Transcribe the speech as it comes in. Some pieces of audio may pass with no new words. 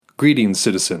Greetings,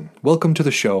 citizen. Welcome to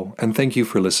the show, and thank you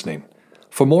for listening.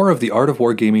 For more of the art of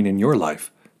wargaming in your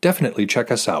life, definitely check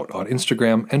us out on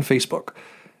Instagram and Facebook.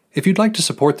 If you'd like to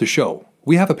support the show,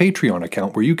 we have a Patreon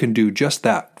account where you can do just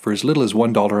that for as little as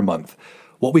 $1 a month.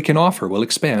 What we can offer will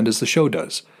expand as the show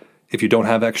does. If you don't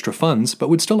have extra funds but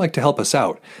would still like to help us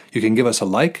out, you can give us a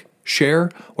like,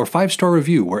 share, or 5-star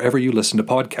review wherever you listen to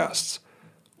podcasts.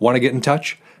 Want to get in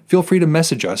touch? Feel free to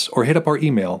message us or hit up our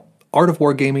email,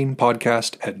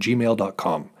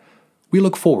 artofwargamingpodcast@gmail.com. We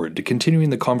look forward to continuing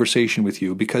the conversation with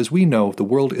you because we know the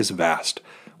world is vast,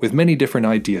 with many different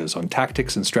ideas on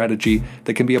tactics and strategy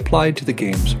that can be applied to the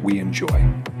games we enjoy.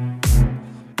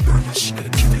 You're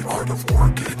listening to the Art of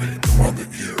Wargaming on the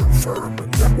Ear Firm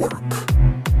Network.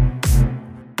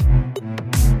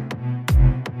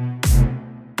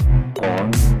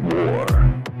 On war.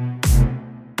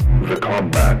 The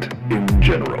combat in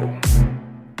general.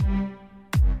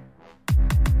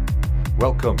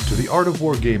 Welcome to the Art of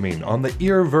Wargaming on the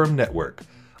Earworm Network.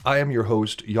 I am your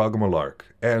host, Yagamalark,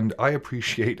 and I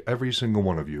appreciate every single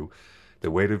one of you that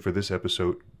waited for this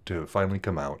episode to finally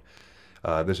come out.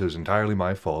 This is entirely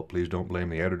my fault. Please don't blame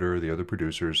the editor or the other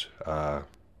producers.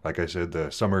 Like I said, the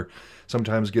summer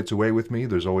sometimes gets away with me.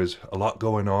 There's always a lot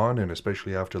going on, and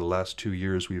especially after the last 2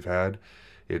 years we've had,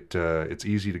 it's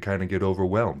easy to kind of get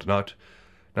overwhelmed. Not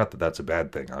that that's a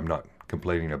bad thing. I'm not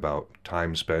complaining about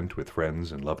time spent with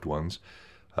friends and loved ones.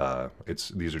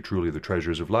 These are truly the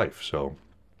treasures of life. So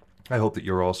I hope that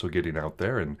you're also getting out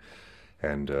there and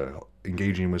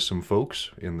engaging with some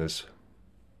folks in this,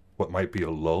 what might be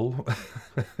a lull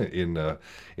in the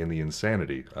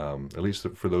insanity. At least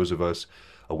for those of us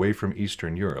away from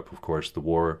Eastern Europe. Of course, the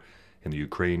war in the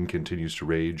Ukraine continues to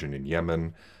rage, and in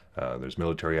Yemen, there's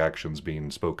military actions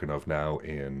being spoken of now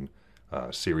in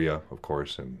Syria, of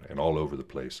course, and all over the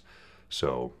place.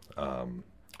 So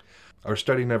our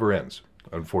study never ends,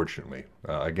 unfortunately.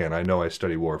 Again, I know I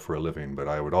study war for a living, but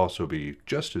I would also be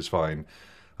just as fine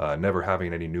never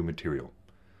having any new material.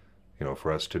 You know,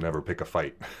 for us to never pick a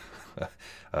fight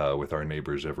with our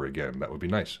neighbors ever again. That would be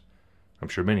nice. I'm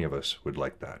sure many of us would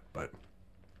like that. But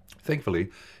thankfully,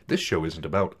 this show isn't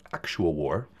about actual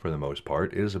war, for the most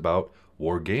part. It is about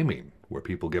war gaming, where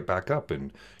people get back up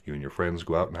and you and your friends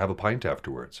go out and have a pint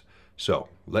afterwards. So,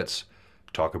 let's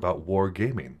talk about war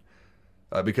gaming.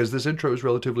 Because this intro is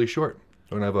relatively short. I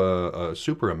don't have a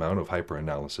super amount of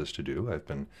hyper-analysis to do. I've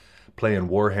been playing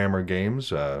Warhammer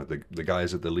games. The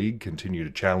guys at the League continue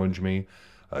to challenge me.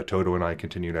 Toto and I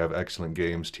continue to have excellent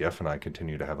games. TF and I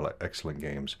continue to have excellent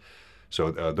games. So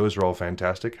those are all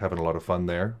fantastic. Having a lot of fun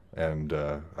there. And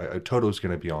Toto's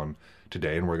going to be on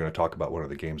today, and we're going to talk about one of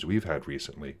the games we've had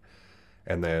recently.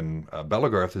 And then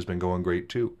Belagarth has been going great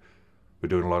too. We're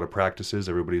doing a lot of practices.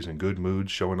 Everybody's in good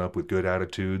moods, showing up with good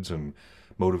attitudes and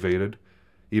motivated.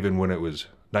 Even when it was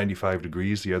 95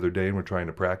 degrees the other day and we're trying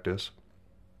to practice.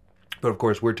 But of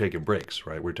course, we're taking breaks,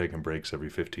 right? We're taking breaks every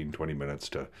 15, 20 minutes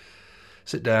to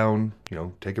sit down,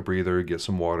 take a breather, get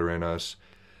some water in us.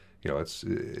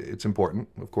 It's important,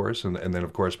 of course. And then,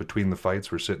 of course, between the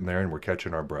fights, we're sitting there and we're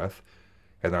catching our breath.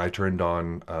 And then I turned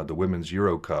on the Women's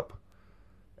Euro Cup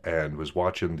and was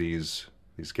watching these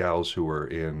gals who were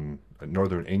in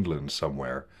northern England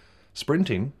somewhere,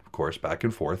 sprinting, of course, back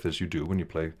and forth, as you do when you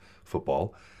play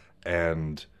football.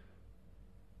 And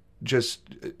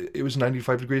it was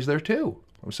 95 degrees there, too.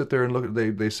 I would sit there and look,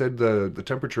 they said the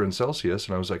temperature in Celsius,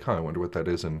 and I was like, I wonder what that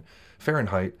is in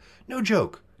Fahrenheit. No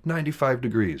joke, 95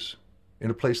 degrees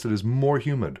in a place that is more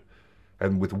humid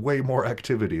and with way more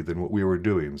activity than what we were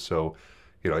doing. So,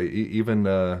 even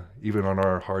on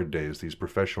our hard days, these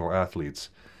professional athletes,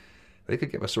 they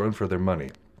could give us a run for their money,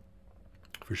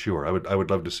 for sure. I would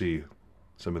love to see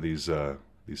some of these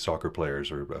soccer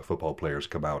players or football players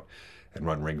come out and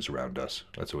run rings around us.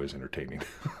 That's always entertaining.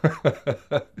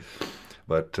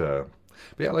 But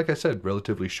yeah, like I said,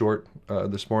 relatively short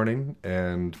this morning,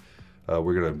 and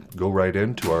we're going to go right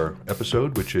into our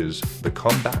episode, which is the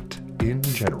combat in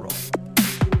general.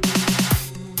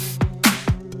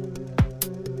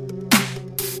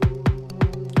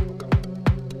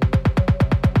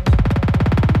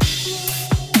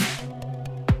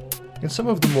 In some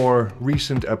of the more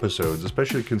recent episodes,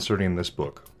 especially concerning this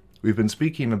book, we've been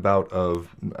speaking about a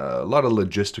lot of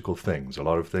logistical things, a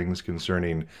lot of things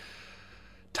concerning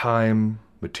time,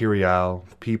 material,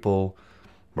 people,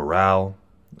 morale,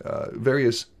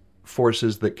 various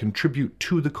forces that contribute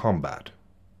to the combat,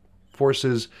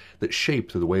 forces that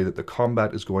shape the way that the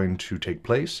combat is going to take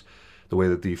place, the way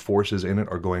that the forces in it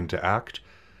are going to act,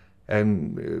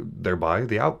 and thereby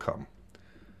the outcome.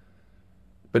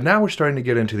 But now we're starting to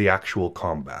get into the actual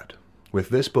combat. With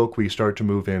this book, we start to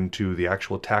move into the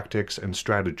actual tactics and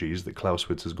strategies that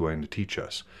Clausewitz is going to teach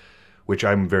us, which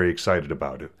I'm very excited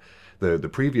about. The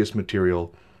previous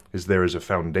material is there as a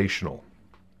foundational.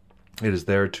 It is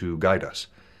there to guide us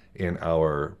in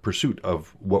our pursuit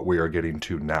of what we are getting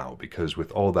to now, because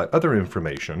with all that other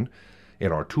information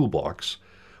in our toolbox,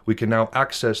 we can now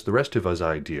access the rest of his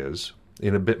ideas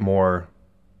in a bit more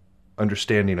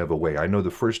understanding of a way. I know the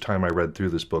first time I read through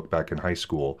this book back in high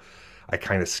school, I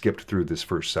kind of skipped through this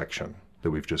first section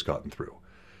that we've just gotten through.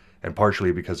 And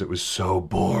partially because it was so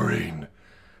boring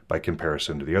by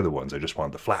comparison to the other ones. I just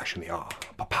wanted the flash and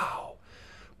the pow.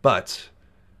 But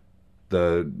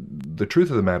the truth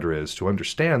of the matter is, to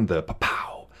understand the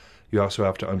pow, you also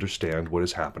have to understand what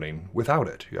is happening without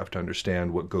it. You have to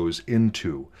understand what goes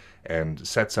into and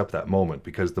sets up that moment,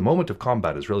 because the moment of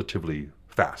combat is relatively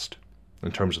fast.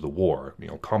 In terms of the war,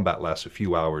 combat lasts a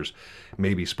few hours,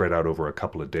 maybe spread out over a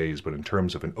couple of days, but in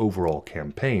terms of an overall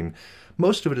campaign,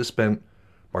 most of it is spent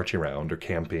marching around or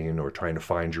camping or trying to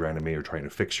find your enemy or trying to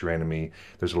fix your enemy.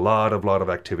 There's a lot of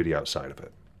activity outside of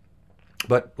it.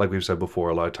 But like we've said before,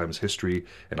 a lot of times history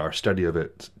and our study of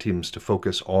it seems to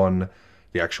focus on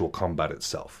the actual combat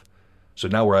itself. So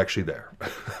now we're actually there.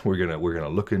 We're gonna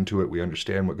look into it. We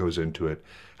understand what goes into it,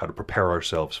 how to prepare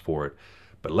ourselves for it.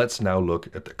 But let's now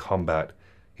look at the combat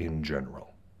in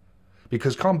general.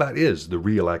 Because combat is the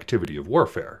real activity of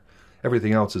warfare.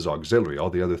 Everything else is auxiliary.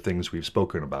 All the other things we've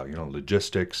spoken about,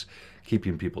 logistics,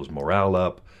 keeping people's morale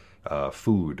up,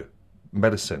 food,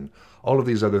 medicine, all of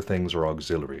these other things are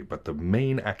auxiliary. But the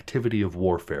main activity of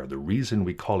warfare, the reason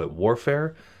we call it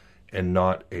warfare and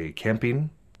not a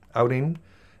camping outing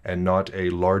and not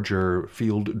a larger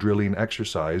field drilling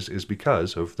exercise, is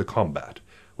because of the combat,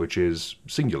 which is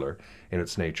singular in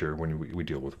its nature when we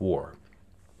deal with war.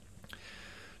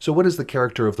 So what is the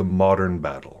character of the modern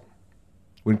battle?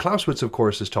 When Clausewitz, of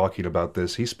course, is talking about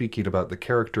this, he's speaking about the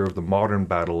character of the modern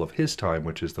battle of his time,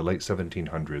 which is the late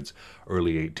 1700s,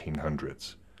 early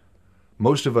 1800s.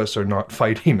 Most of us are not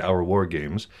fighting our war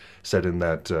games set in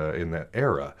that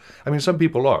era. I mean, some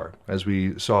people are. As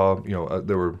we saw,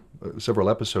 there were several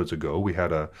episodes ago, we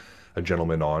had a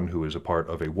gentleman on who is a part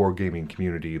of a wargaming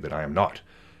community that I am not.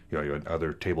 You had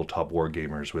other tabletop war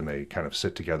gamers when they kind of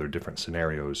sit together different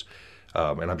scenarios.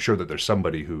 And I'm sure that there's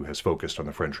somebody who has focused on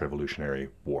the French Revolutionary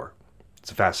War.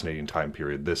 It's a fascinating time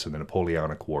period. This and the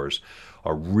Napoleonic Wars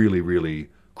are really, really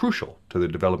crucial to the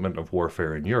development of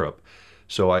warfare in Europe.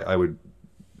 So I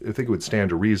think it would stand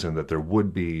to reason that there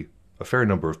would be a fair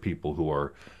number of people who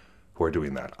are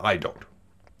doing that. I don't.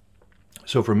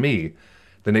 So for me,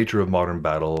 the nature of modern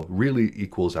battle really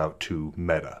equals out to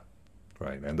meta.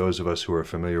 Right, and those of us who are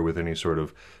familiar with any sort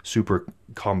of super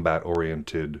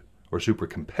combat-oriented or super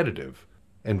competitive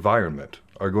environment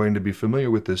are going to be familiar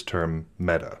with this term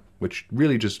meta, which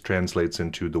really just translates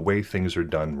into the way things are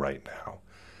done right now.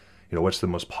 What's the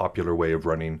most popular way of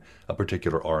running a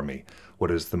particular army?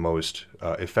 What is the most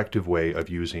effective way of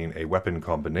using a weapon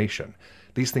combination?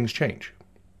 These things change.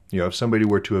 If somebody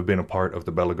were to have been a part of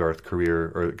the Bellegarde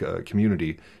career or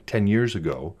community 10 years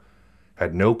ago,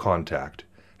 had no contact,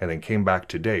 and then came back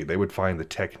today, they would find the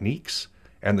techniques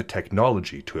and the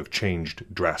technology to have changed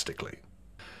drastically.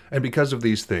 And because of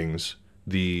these things,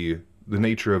 the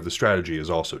nature of the strategy has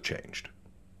also changed.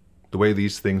 The way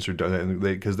these things are done,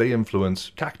 because they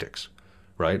influence tactics,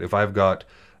 right? If I've got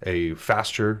a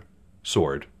faster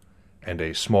sword and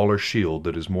a smaller shield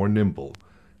that is more nimble,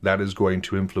 that is going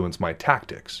to influence my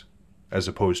tactics, as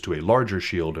opposed to a larger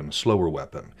shield and a slower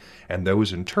weapon. And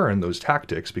those in turn, those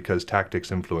tactics, because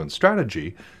tactics influence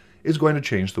strategy, is going to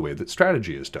change the way that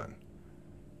strategy is done.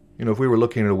 If we were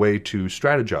looking at a way to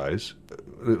strategize,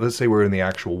 let's say we're in the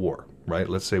actual war, right?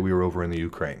 Let's say we were over in the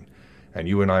Ukraine, and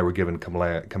you and I were given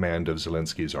command of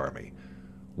Zelensky's army.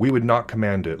 We would not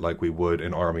command it like we would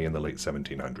an army in the late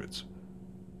 1700s.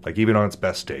 Like, even on its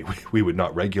best day, we would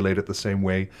not regulate it the same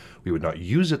way. We would not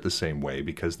use it the same way,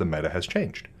 because the meta has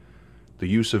changed. The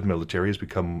use of military has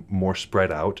become more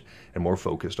spread out and more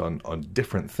focused on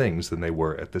different things than they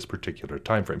were at this particular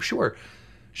time frame. Sure,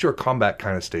 combat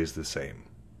kind of stays the same,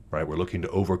 right? We're looking to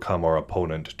overcome our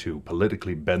opponent, to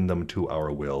politically bend them to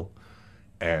our will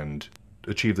and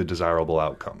achieve the desirable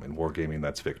outcome. In wargaming,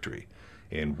 that's victory.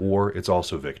 In war, it's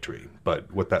also victory.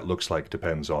 But what that looks like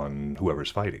depends on whoever's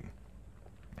fighting.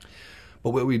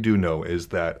 But what we do know is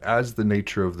that as the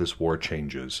nature of this war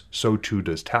changes, so too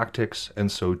does tactics,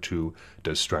 and so too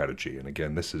does strategy. And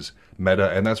again, this is meta,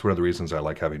 and that's one of the reasons I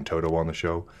like having Toto on the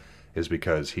show, is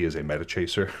because he is a meta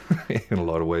chaser in a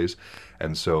lot of ways,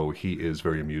 and so he is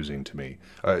very amusing to me.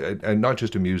 And not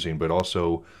just amusing, but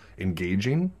also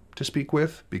engaging to speak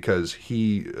with, because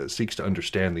he seeks to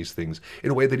understand these things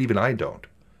in a way that even I don't.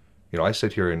 You know, I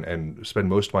sit here and spend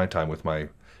most of my time with my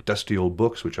dusty old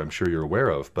books, which I'm sure you're aware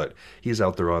of, but he's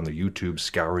out there on the YouTube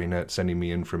scouring it, sending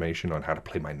me information on how to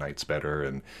play my knights better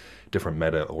and different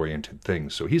meta-oriented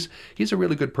things. So he's a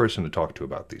really good person to talk to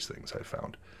about these things, I've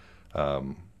found.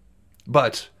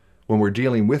 But when we're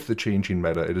dealing with the changing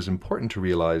meta, it is important to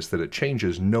realize that it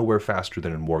changes nowhere faster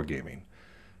than in wargaming.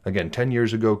 Again, 10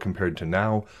 years ago compared to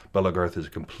now, Belegarth is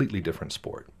a completely different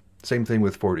sport. Same thing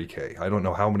with 40k. I don't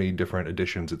know how many different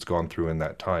editions it's gone through in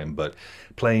that time, but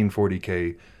playing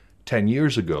 40k 10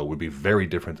 years ago would be very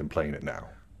different than playing it now.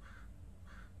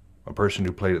 A person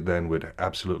who played it then would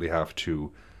absolutely have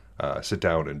to sit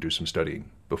down and do some studying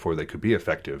before they could be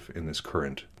effective in this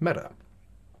current meta.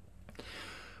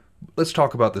 Let's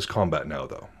talk about this combat now,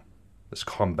 though. This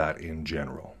combat in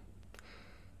general.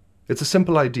 It's a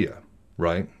simple idea,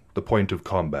 right? The point of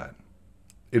combat.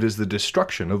 It is the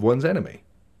destruction of one's enemy.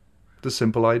 The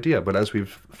simple idea, but as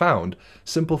we've found,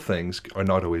 simple things are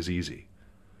not always easy.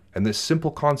 And this simple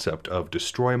concept of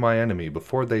destroy my enemy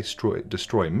before they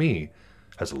destroy me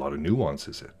has a lot of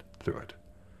nuances through it.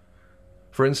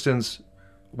 For instance,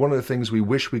 one of the things we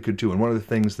wish we could do, and one of the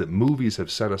things that movies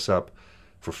have set us up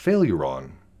for failure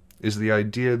on, is the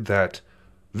idea that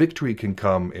victory can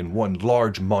come in one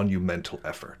large monumental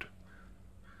effort.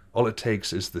 All it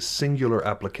takes is the singular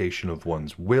application of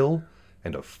one's will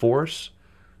and of force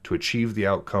to achieve the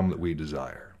outcome that we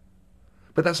desire.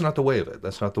 But that's not the way of it.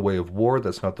 That's not the way of war.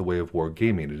 That's not the way of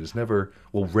wargaming. It is never,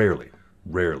 well, rarely.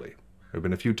 There have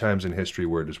been a few times in history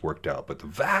where it has worked out, but the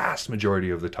vast majority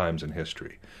of the times in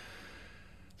history,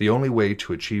 the only way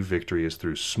to achieve victory is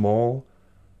through small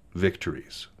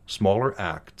victories, smaller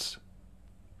acts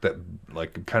that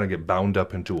kind of get bound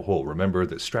up into a whole. Remember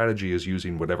that strategy is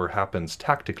using whatever happens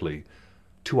tactically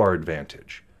to our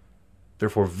advantage.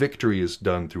 Therefore, victory is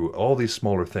done through all these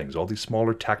smaller things. All these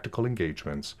smaller tactical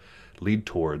engagements lead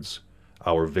towards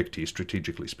our victory,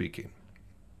 strategically speaking.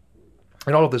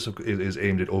 And all of this is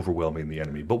aimed at overwhelming the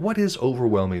enemy. But what is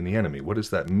overwhelming the enemy? What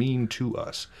does that mean to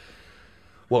us?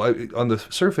 Well, on the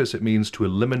surface, it means to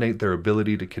eliminate their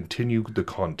ability to continue the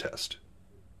contest.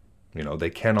 You know,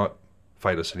 they cannot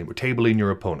fight us anymore. Tabling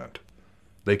your opponent.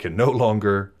 They can no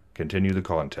longer continue the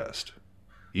contest.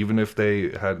 Even if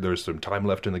there's some time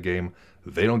left in the game,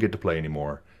 they don't get to play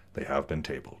anymore. They have been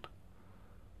tabled.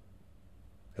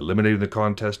 Eliminating the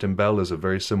contest in Bel is a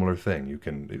very similar thing. You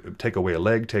can take away a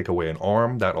leg, take away an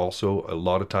arm. That also, a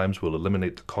lot of times, will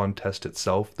eliminate the contest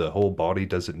itself. The whole body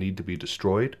doesn't need to be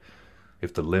destroyed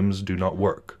if the limbs do not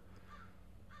work.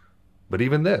 But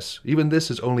even this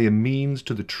is only a means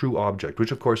to the true object,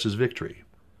 which of course is victory.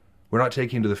 We're not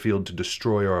taking to the field to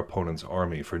destroy our opponent's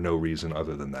army for no reason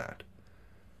other than that.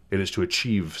 It is to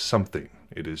achieve something.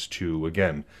 It is to,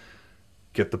 again,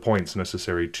 get the points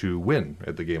necessary to win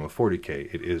at the game of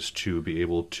 40k. It is to be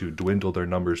able to dwindle their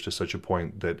numbers to such a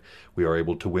point that we are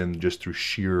able to win just through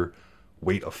sheer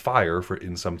weight of fire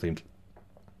in something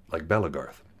like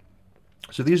Belegarth.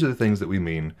 So these are the things that we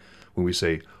mean when we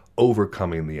say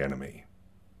overcoming the enemy.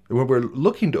 When we're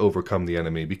looking to overcome the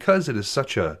enemy, because it is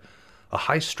such a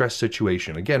high-stress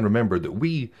situation, again, remember that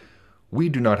we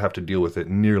do not have to deal with it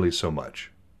nearly so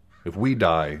much. If we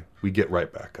die, we get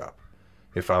right back up.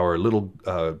 If our little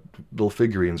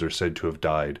figurines are said to have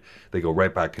died, they go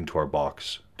right back into our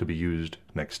box to be used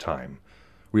next time.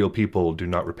 Real people do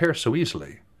not repair so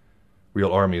easily.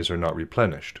 Real armies are not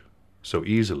replenished so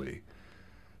easily.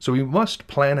 So we must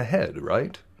plan ahead,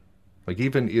 right?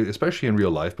 Especially in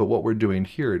real life, but what we're doing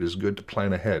here, it is good to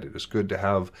plan ahead. It is good to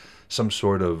have some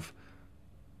sort of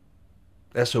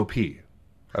SOP,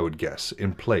 I would guess,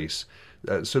 in place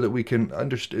so that we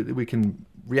can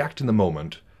react in the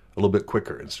moment a little bit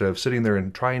quicker, instead of sitting there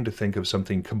and trying to think of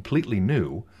something completely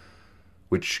new,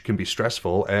 which can be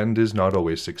stressful and is not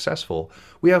always successful.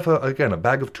 We have, a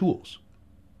bag of tools.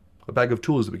 A bag of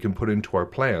tools that we can put into our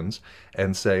plans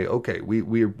and say, okay,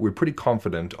 we're pretty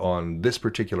confident on this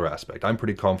particular aspect. I'm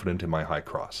pretty confident in my high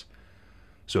cross.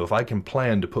 So if I can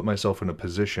plan to put myself in a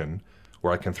position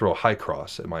where I can throw a high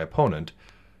cross at my opponent,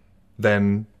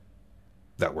 then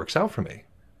that works out for me.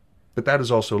 But that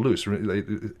is also loose.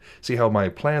 See how my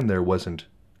plan there wasn't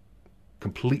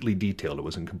completely detailed. It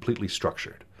wasn't completely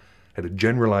structured. I had a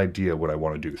general idea what I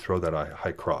want to do, throw that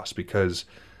high cross, because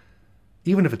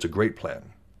even if it's a great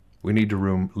plan, we need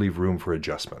to leave room for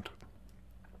adjustment.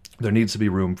 There needs to be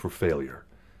room for failure,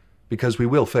 because we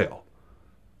will fail.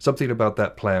 Something about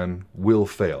that plan will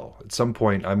fail. At some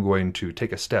point, I'm going to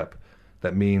take a step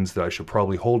that means that I should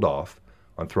probably hold off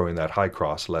on throwing that high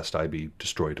cross lest I be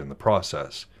destroyed in the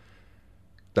process.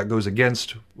 That goes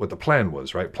against what the plan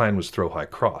was, right? Plan was throw high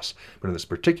cross. But in this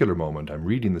particular moment, I'm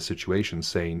reading the situation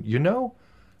saying,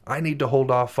 I need to hold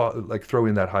off like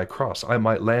throwing that high cross. I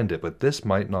might land it, but this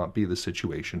might not be the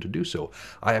situation to do so.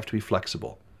 I have to be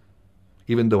flexible.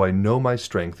 Even though I know my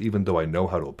strength, even though I know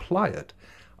how to apply it,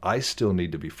 I still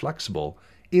need to be flexible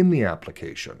in the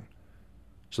application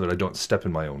so that I don't step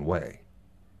in my own way.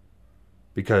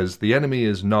 Because the enemy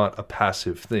is not a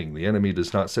passive thing. The enemy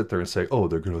does not sit there and say, oh,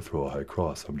 they're going to throw a high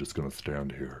cross, I'm just going to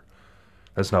stand here.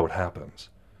 That's not what happens.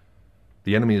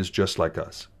 The enemy is just like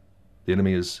us. The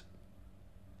enemy is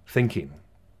thinking.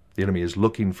 The enemy is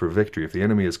looking for victory. If the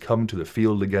enemy has come to the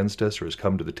field against us or has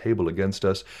come to the table against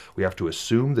us, we have to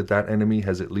assume that that enemy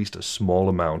has at least a small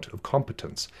amount of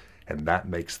competence, and that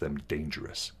makes them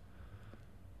dangerous.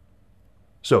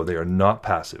 So they are not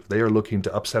passive. They are looking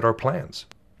to upset our plans.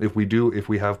 If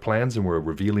we have plans and we're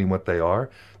revealing what they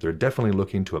are, they're definitely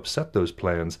looking to upset those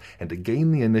plans and to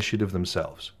gain the initiative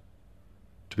themselves,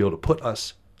 to be able to put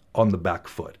us on the back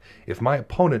foot. If my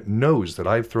opponent knows that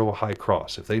I throw a high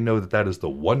cross, if they know that that is the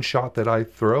one shot that I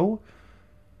throw,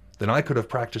 then I could have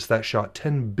practiced that shot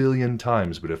 10 billion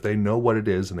times, but if they know what it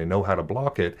is and they know how to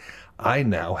block it, I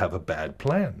now have a bad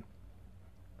plan.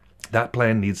 That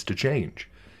plan needs to change.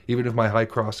 Even if my high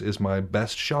cross is my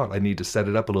best shot, I need to set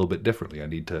it up a little bit differently. I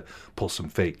need to pull some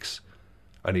fakes.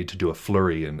 I need to do a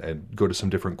flurry and go to some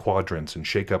different quadrants and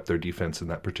shake up their defense in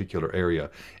that particular area.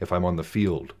 If I'm on the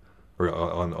field or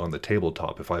on the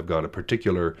tabletop, if I've got a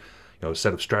particular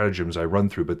set of stratagems I run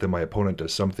through, but then my opponent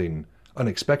does something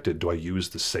unexpected, do I use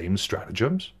the same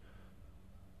stratagems?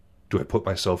 Do I put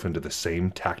myself into the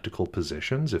same tactical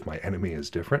positions if my enemy is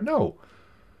different? No,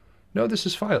 this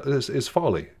is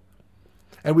folly.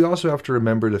 And we also have to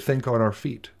remember to think on our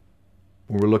feet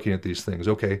when we're looking at these things.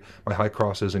 Okay, my high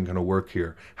cross isn't going to work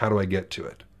here. How do I get to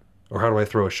it? Or how do I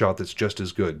throw a shot that's just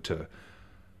as good to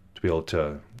be able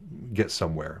to get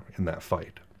somewhere in that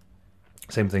fight?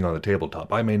 Same thing on the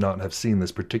tabletop. I may not have seen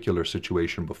this particular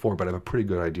situation before, but I have a pretty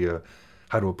good idea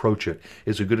how to approach it.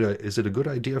 Is it a good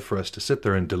idea for us to sit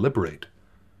there and deliberate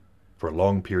for a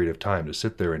long period of time, to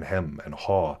sit there and hem and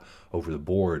haw over the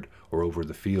board or over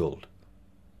the field,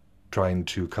 trying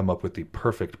to come up with the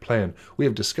perfect plan? We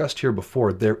have discussed here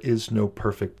before, there is no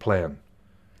perfect plan.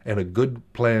 And a good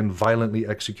plan violently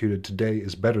executed today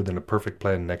is better than a perfect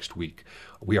plan next week.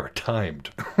 We are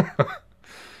timed.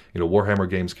 Warhammer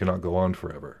games cannot go on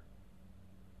forever.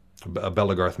 A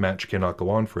Belegarth match cannot go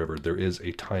on forever. There is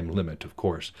a time limit, of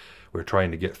course. We're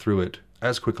trying to get through it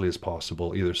as quickly as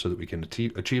possible, either so that we can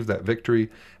achieve that victory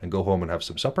and go home and have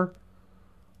some supper,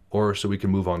 or so we can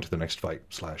move on to the next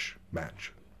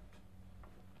fight/match.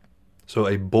 So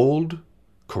a bold,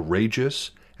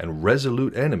 courageous, and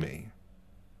resolute enemy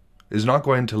is not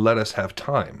going to let us have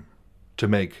time to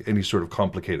make any sort of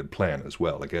complicated plan as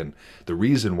well. Again, the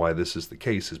reason why this is the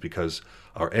case is because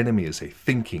our enemy is a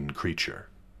thinking creature.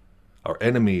 Our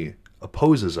enemy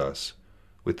opposes us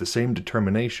with the same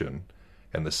determination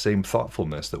and the same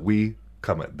thoughtfulness that we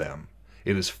come at them.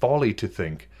 It is folly to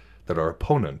think that our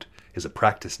opponent is a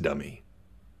practice dummy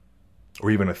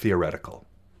or even a theoretical.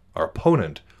 Our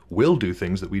opponent will do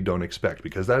things that we don't expect,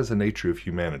 because that is the nature of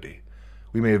humanity.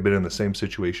 We may have been in the same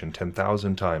situation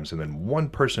 10,000 times, and then one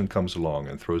person comes along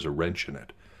and throws a wrench in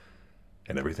it,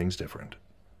 and everything's different.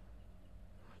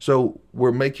 So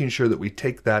we're making sure that we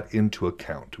take that into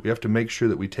account. We have to make sure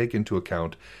that we take into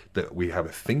account that we have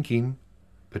a thinking,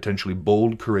 potentially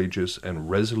bold, courageous, and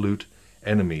resolute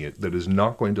enemy that is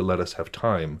not going to let us have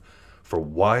time for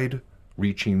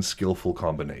wide-reaching, skillful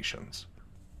combinations.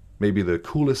 Maybe the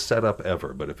coolest setup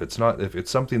ever, but if it's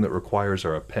something that requires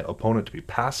our opponent to be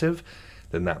passive,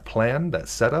 then that plan, that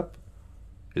setup,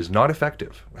 is not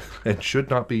effective and should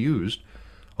not be used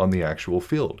on the actual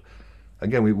field.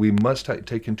 Again, we must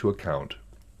take into account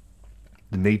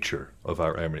the nature of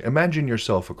our enemy. Imagine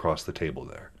yourself across the table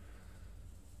there,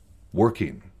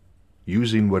 working,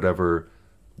 using whatever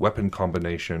weapon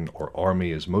combination or army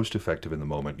is most effective in the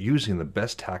moment, using the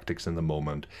best tactics in the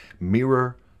moment,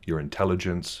 mirror your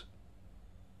intelligence,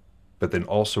 but then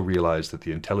also realize that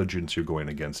the intelligence you're going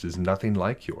against is nothing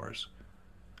like yours.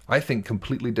 I think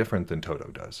completely different than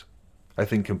Toto does. I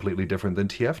think completely different than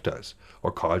TF does,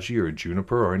 or Kaji, or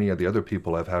Juniper, or any of the other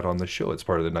people I've had on the show. It's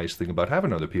part of the nice thing about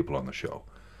having other people on the show,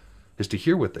 is to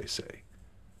hear what they say,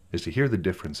 is to hear the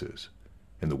differences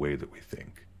in the way that we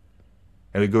think.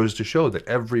 And it goes to show that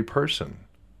every person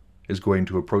is going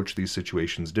to approach these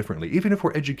situations differently, even if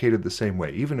we're educated the same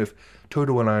way, even if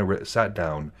Toto and I sat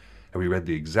down and we read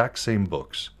the exact same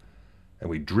books, and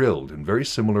we drilled in very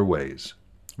similar ways,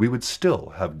 we would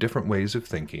still have different ways of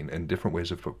thinking and different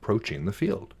ways of approaching the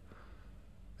field.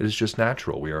 It is just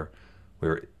natural. We are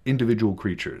We're individual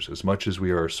creatures. As much as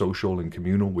we are social and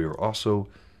communal, we are also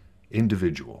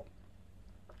individual.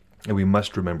 And we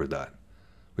must remember that.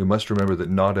 We must remember that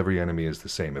not every enemy is the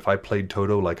same. If I played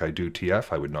Toto like I do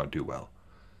TF, I would not do well.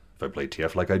 If I played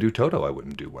TF like I do Toto, I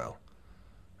wouldn't do well.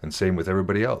 And same with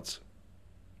everybody else.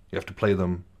 You have to play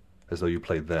them as though you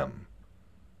played them.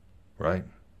 Right?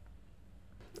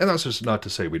 And that's just not to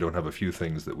say we don't have a few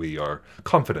things that we are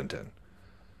confident in.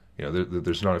 You know,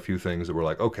 there's not a few things that we're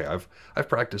like, okay, I've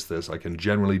practiced this, I can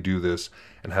generally do this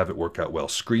and have it work out well.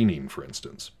 Screening, for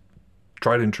instance.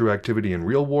 Tried and true activity in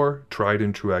real war, tried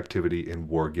and true activity in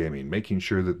wargaming. Making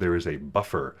sure that there is a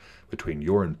buffer between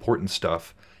your important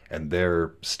stuff and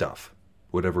their stuff,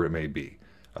 whatever it may be.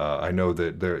 I know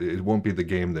that it won't be the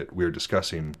game that we're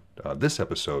discussing this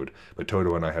episode, but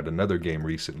Toto and I had another game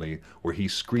recently where he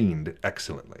screened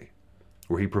excellently,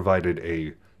 where he provided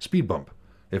a speed bump,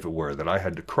 if it were, that I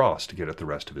had to cross to get at the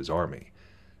rest of his army.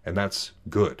 And that's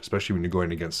good, especially when you're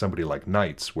going against somebody like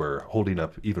Knights, where holding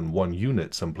up even one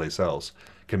unit someplace else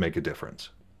can make a difference.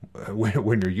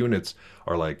 When your units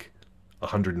are like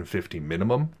 150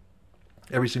 minimum,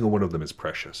 every single one of them is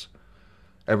precious.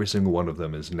 Every single one of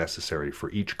them is necessary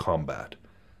for each combat.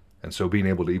 And so being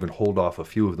able to even hold off a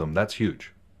few of them, that's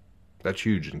huge. That's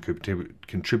huge and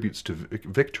contributes to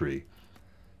victory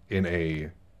in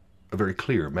a very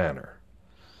clear manner.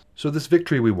 So this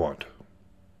victory we want.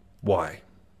 Why?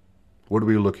 What are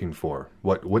we looking for?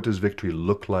 What does victory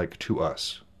look like to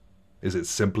us? Is it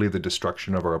simply the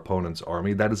destruction of our opponent's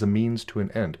army? That is a means to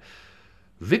an end.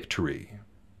 Victory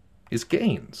is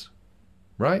gains,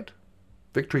 right?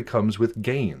 Victory comes with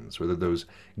gains, whether those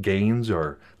gains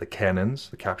are the cannons,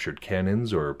 the captured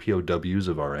cannons, or POWs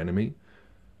of our enemy,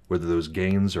 whether those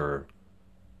gains are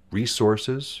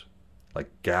resources like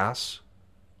gas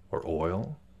or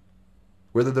oil,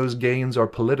 whether those gains are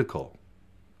political,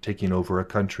 taking over a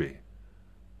country,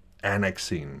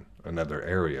 annexing another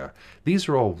area. These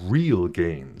are all real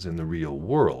gains in the real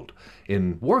world.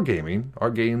 In wargaming, our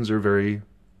gains are very,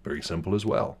 very simple as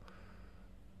well.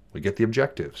 We get the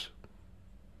objectives,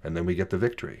 and then we get the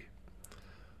victory.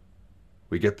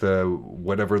 We get the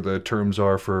whatever the terms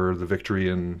are for the victory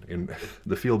in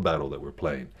the field battle that we're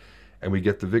playing, and we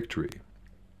get the victory.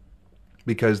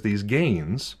 Because these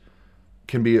gains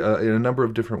can be in a number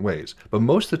of different ways. But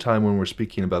most of the time when we're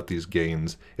speaking about these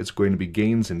gains, it's going to be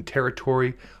gains in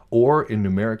territory or in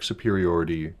numeric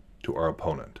superiority to our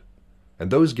opponent.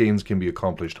 And those gains can be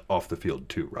accomplished off the field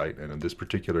too, right? And in this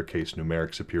particular case,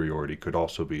 numeric superiority could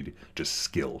also be just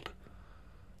skilled.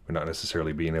 We're not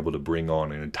necessarily being able to bring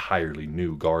on an entirely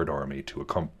new guard army to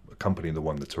accompany the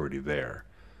one that's already there.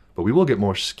 But we will get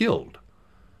more skilled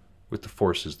with the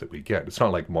forces that we get. It's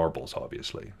not like marbles,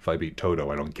 obviously. If I beat Toto,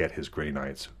 I don't get his Grey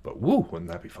Knights. But woo, wouldn't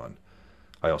that be fun?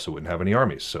 I also wouldn't have any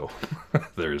armies, so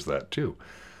there is that too.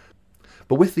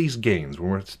 But with these gains, when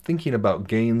we're thinking about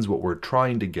gains, what we're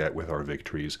trying to get with our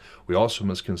victories, we also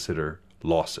must consider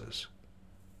losses.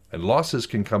 And losses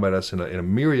can come at us in a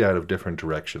myriad of different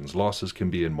directions. Losses can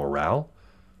be in morale,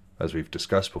 as we've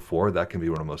discussed before. That can be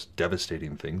one of the most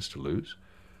devastating things to lose.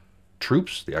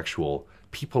 Troops, the actual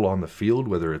people on the field,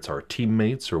 whether it's our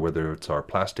teammates or whether it's our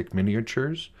plastic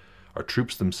miniatures, our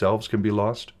troops themselves can be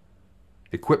lost.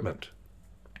 Equipment,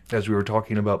 as we were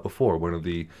talking about before, one of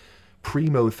the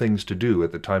primo things to do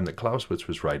at the time that Clausewitz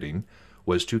was writing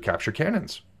was to capture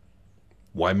cannons.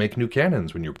 Why make new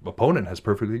cannons when your opponent has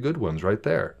perfectly good ones right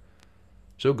there?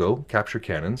 So go capture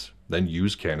cannons, then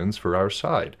use cannons for our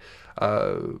side.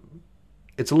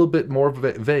 It's a little bit more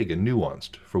vague and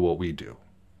nuanced for what we do.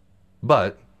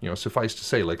 But, suffice to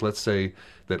say, like let's say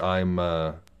that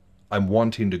I'm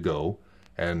wanting to go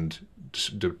and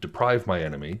deprive my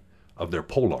enemy of their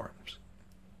polearms.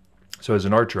 So as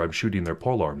an archer, I'm shooting their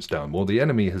polearms down. Well, the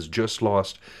enemy has just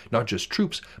lost not just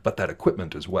troops, but that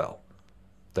equipment as well.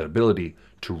 That ability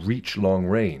to reach long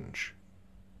range.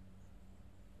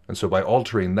 And so by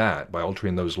altering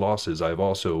those losses, I've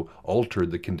also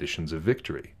altered the conditions of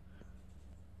victory.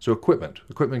 So equipment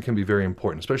can be very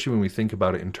important, especially when we think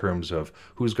about it in terms of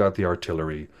who's got the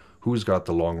artillery, who's got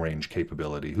the long-range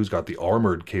capability, who's got the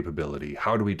armored capability.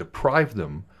 How do we deprive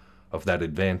them of that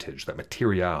advantage, that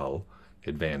material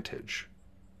advantage?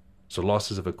 So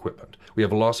losses of equipment. We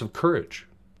have a loss of courage,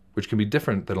 which can be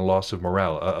different than a loss of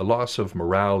morale. A loss of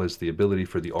morale is the ability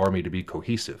for the army to be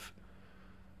cohesive,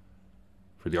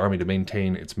 for the army to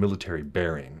maintain its military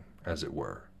bearing, as it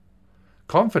were.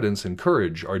 Confidence and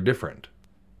courage are different.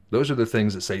 Those are the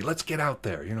things that say, let's get out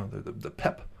there, the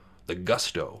pep, the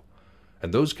gusto.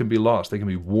 And those can be lost. They can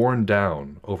be worn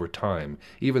down over time.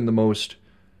 Even the most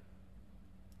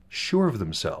sure of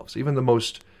themselves, even the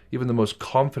most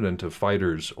confident of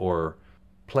fighters or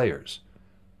players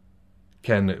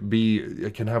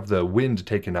can have the wind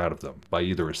taken out of them by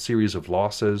either a series of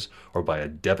losses or by a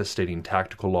devastating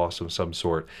tactical loss of some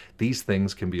sort. These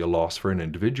things can be a loss for an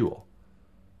individual.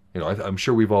 I'm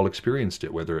sure we've all experienced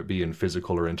it, whether it be in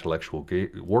physical or intellectual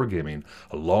wargaming,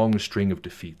 a long string of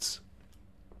defeats.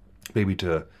 Maybe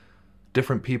to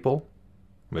different people,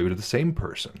 maybe to the same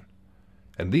person.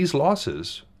 And these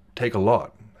losses take a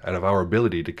lot out of our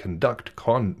ability to conduct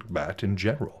combat in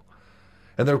general.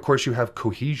 And then, of course, you have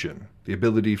cohesion, the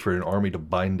ability for an army to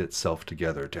bind itself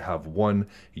together, to have one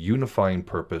unifying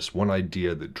purpose, one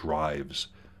idea that drives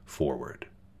forward.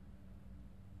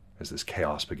 As this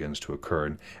chaos begins to occur,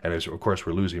 and as, of course,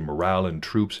 we're losing morale and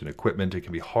troops and equipment, it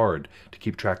can be hard to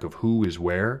keep track of who is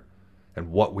where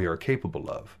and what we are capable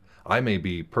of. I may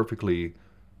be perfectly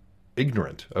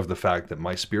ignorant of the fact that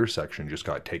my spear section just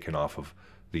got taken off of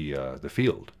the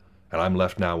field, and I'm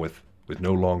left now with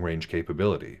no long-range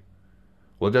capability.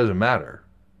 Well, it doesn't matter.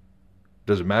 It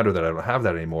doesn't matter that I don't have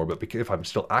that anymore, but if I'm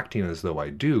still acting as though I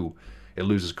do, it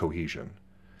loses cohesion.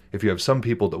 If you have some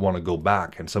people that want to go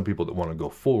back and some people that want to go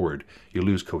forward, you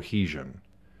lose cohesion.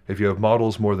 If you have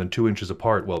models more than 2 inches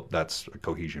apart, well, that's a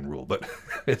cohesion rule, but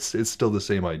it's still the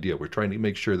same idea. We're trying to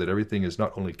make sure that everything is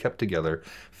not only kept together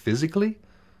physically,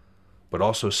 but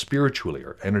also spiritually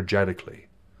or energetically,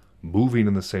 moving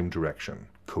in the same direction,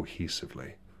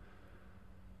 cohesively.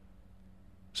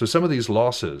 So some of these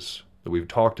losses that we've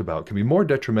talked about can be more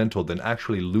detrimental than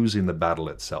actually losing the battle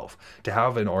itself. To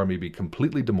have an army be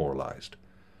completely demoralized,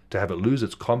 to have it lose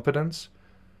its competence,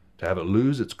 to have it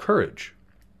lose its courage,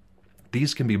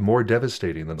 these can be more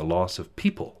devastating than the loss of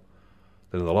people,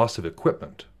 than the loss of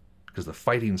equipment, because the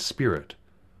fighting spirit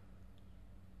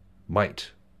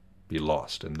might be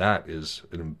lost. And that is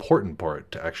an important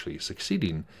part to actually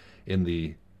succeeding in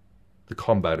the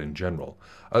combat in general.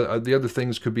 The other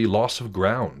things could be loss of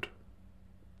ground.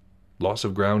 Loss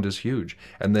of ground is huge.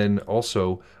 And then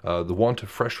also the want of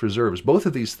fresh reserves. Both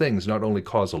of these things not only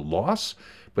cause a loss,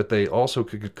 but they also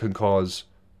can cause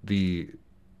just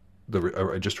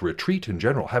a retreat in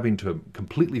general, having to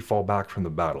completely fall back from the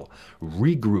battle,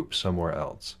 regroup somewhere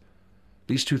else.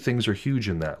 These two things are huge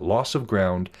in that, loss of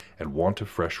ground and want of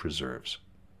fresh reserves.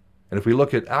 And if we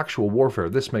look at actual warfare,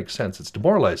 this makes sense. It's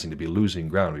demoralizing to be losing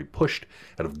ground, to be pushed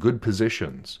out of good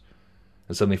positions,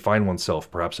 and suddenly find oneself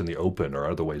perhaps in the open or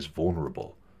otherwise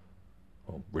vulnerable.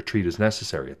 Well, retreat is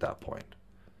necessary at that point.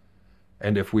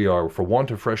 And if we are, for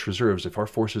want of fresh reserves, if our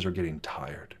forces are getting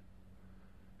tired,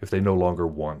 if they no longer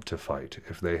want to fight,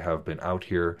 if they have been out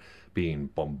here being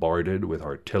bombarded with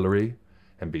artillery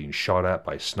and being shot at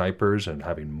by snipers and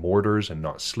having mortars and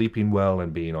not sleeping well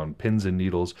and being on pins and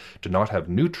needles, to not have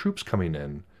new troops coming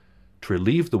in to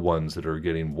relieve the ones that are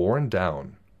getting worn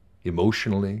down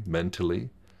emotionally, mentally,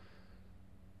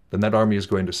 then that army is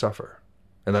going to suffer.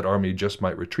 And that army just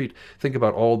might retreat. Think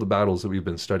about all the battles that we've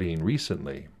been studying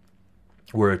recently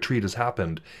where a retreat has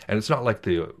happened, and it's not like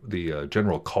the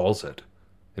general calls it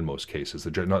in most cases.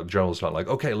 The general's not like,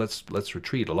 okay, let's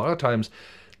retreat. A lot of times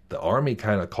the army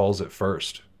kind of calls it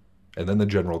first, and then the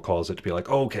general calls it to be like,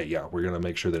 oh, okay, yeah, we're going to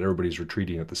make sure that everybody's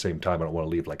retreating at the same time. I don't want to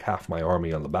leave like half my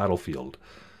army on the battlefield.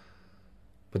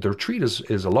 But the retreat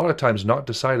is a lot of times not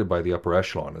decided by the upper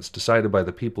echelon. It's decided by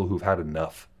the people who've had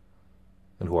enough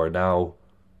and who are now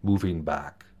moving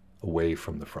back away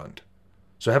from the front.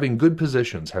 So having good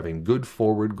positions, having good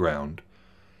forward ground,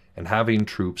 and having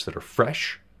troops that are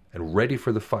fresh and ready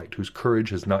for the fight, whose courage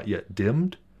has not yet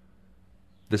dimmed,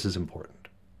 this is important.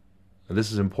 And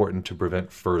this is important to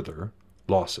prevent further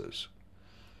losses.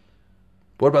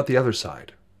 What about the other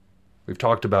side? We've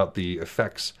talked about the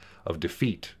effects of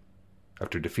defeat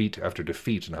after defeat after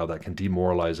defeat, and how that can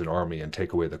demoralize an army and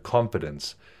take away the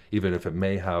confidence, even if it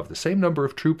may have the same number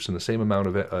of troops and the same amount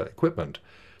of equipment.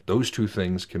 Those two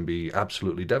things can be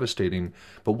absolutely devastating.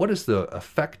 But what is the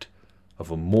effect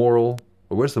of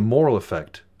where's the moral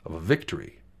effect of a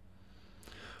victory?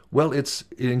 Well, it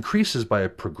increases by a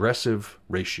progressive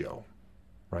ratio,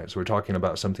 right? So we're talking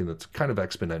about something that's kind of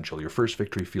exponential. Your first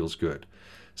victory feels good.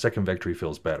 Second victory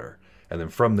feels better. And then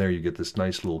from there you get this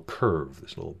nice little curve,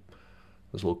 this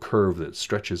little curve that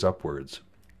stretches upwards,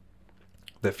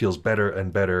 that feels better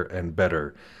and better and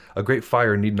better. A great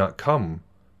fire need not come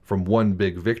from one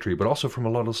big victory, but also from a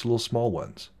lot of little small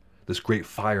ones. This great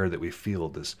fire that we feel,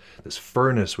 this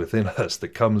furnace within us that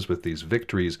comes with these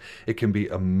victories, it can be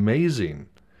amazing.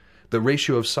 The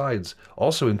ratio of sides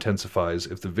also intensifies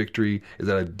if the victory is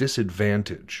at a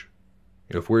disadvantage.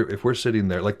 If we're sitting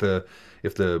there, like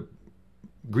if the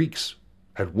Greeks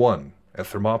had won at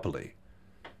Thermopylae,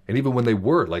 and even when they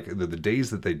were, like the days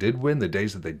that they did win, the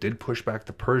days that they did push back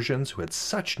the Persians, who had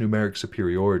such numeric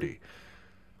superiority,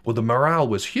 well, the morale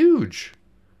was huge.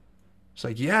 It's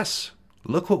like, yes,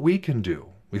 look what we can do.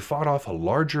 We fought off a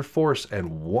larger force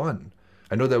and won.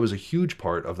 I know that was a huge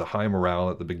part of the high morale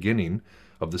at the beginning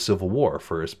of the Civil War,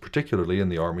 first, particularly in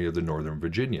the Army of the Northern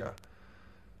Virginia.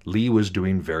 Lee was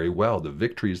doing very well. The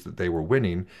victories that they were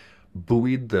winning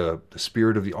buoyed the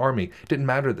spirit of the army. It didn't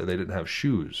matter that they didn't have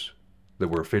shoes that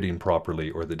were fitting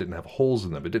properly or that didn't have holes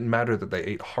in them. It didn't matter that they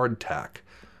ate hardtack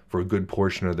for a good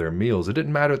portion of their meals. It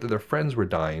didn't matter that their friends were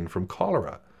dying from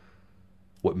cholera.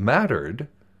 What mattered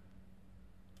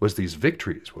was these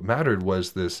victories. What mattered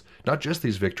was this, not just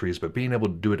these victories, but being able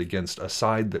to do it against a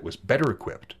side that was better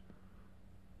equipped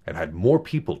and had more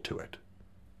people to it.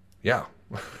 Yeah,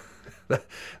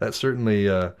 that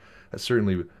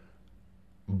certainly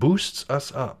boosts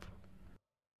us up.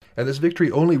 And this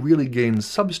victory only really gains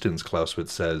substance,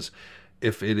 Clausewitz says,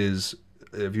 if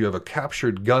you have a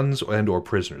captured guns and or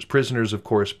prisoners. Prisoners, of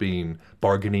course, being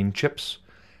bargaining chips,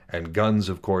 and guns,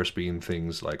 of course, being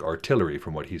things like artillery,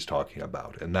 from what he's talking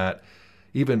about. And that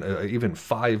even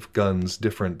 5 guns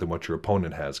different than what your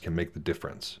opponent has can make the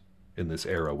difference in this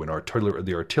era when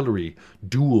the artillery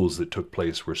duels that took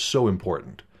place were so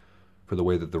important for the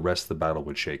way that the rest of the battle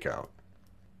would shake out.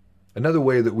 Another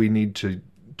way that we need to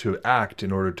act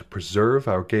in order to preserve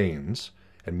our gains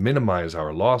and minimize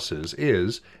our losses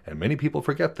is, and many people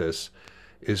forget this,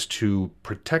 is to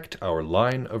protect our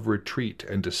line of retreat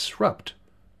and disrupt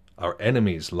our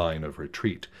enemy's line of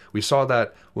retreat. We saw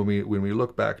that when we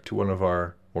look back to one of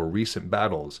our more recent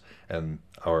battles, and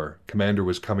our commander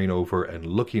was coming over and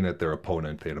looking at their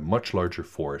opponent. They had a much larger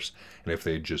force, and if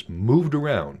they had just moved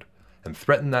around and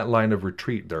threatened that line of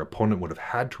retreat, their opponent would have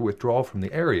had to withdraw from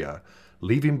the area,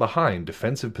 leaving behind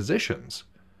defensive positions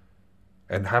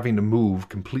and having to move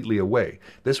completely away.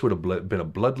 This would have been a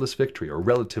bloodless victory, or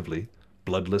relatively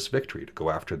bloodless victory, to go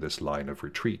after this line of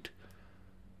retreat.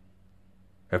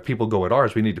 If people go at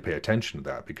ours, we need to pay attention to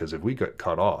that, because if we get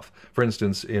cut off, for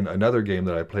instance, in another game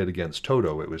that I played against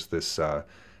Toto, it was this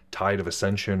Tide of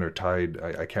Ascension, or Tide,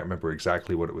 I can't remember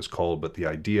exactly what it was called, but the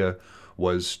idea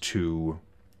was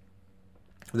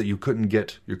that you couldn't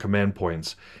get your command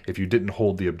points if you didn't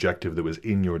hold the objective that was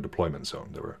in your deployment zone.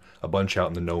 There were a bunch out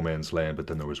in the no man's land, but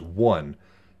then there was one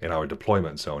in our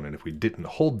deployment zone, and if we didn't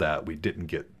hold that, we didn't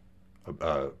get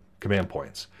command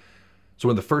points. So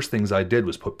one of the first things I did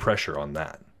was put pressure on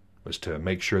that, was to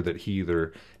make sure that he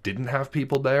either didn't have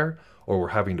people there or were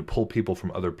having to pull people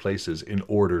from other places in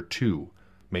order to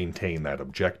maintain that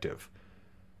objective.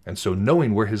 And so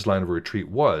knowing where his line of retreat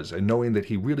was, and knowing that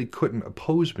he really couldn't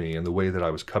oppose me in the way that I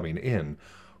was coming in,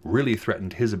 really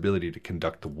threatened his ability to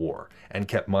conduct the war, and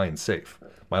kept mine safe.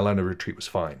 My line of retreat was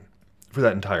fine for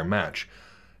that entire match.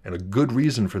 And a good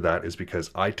reason for that is because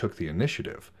I took the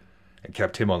initiative and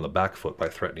kept him on the back foot by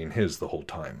threatening his the whole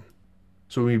time.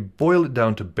 So when we boil it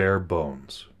down to bare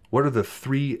bones, what are the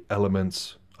 3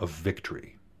 elements of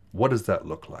victory? What does that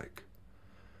look like?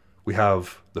 We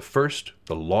have the first,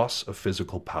 the loss of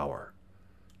physical power.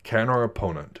 Can our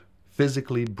opponent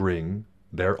physically bring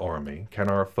their army? Can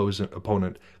our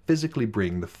opponent physically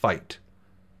bring the fight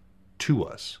to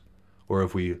us? Or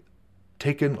have we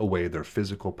taken away their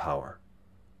physical power?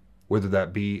 Whether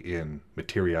that be in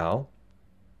material,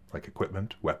 like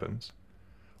equipment, weapons,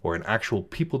 or in actual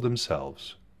people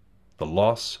themselves, the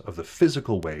loss of the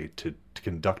physical way to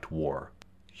conduct war.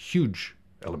 Huge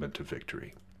element of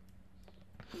victory.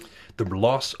 The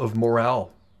loss of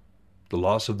morale, the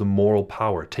loss of the moral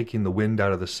power, taking the wind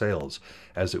out of the sails,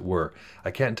 as it were.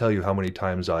 I can't tell you how many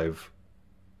times I've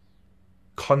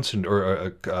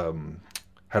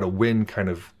had a wind kind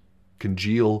of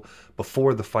congeal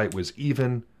before the fight was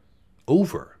even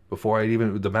over, before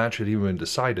the match had even been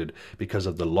decided, because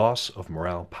of the loss of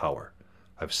morale power.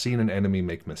 I've seen an enemy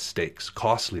make mistakes,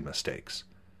 costly mistakes,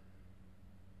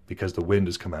 because the wind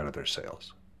has come out of their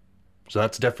sails. So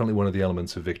that's definitely one of the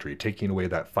elements of victory, taking away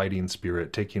that fighting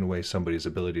spirit, taking away somebody's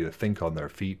ability to think on their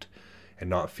feet and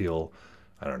not feel,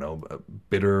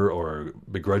 bitter or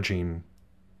begrudging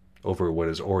over what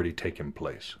has already taken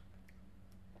place.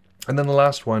 And then the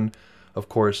last one, of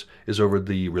course, is over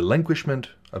the relinquishment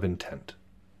of intent.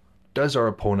 Does our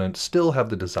opponent still have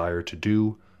the desire to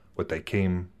do what they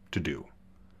came to do?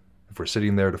 If we're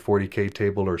sitting there at a 40K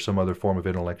table or some other form of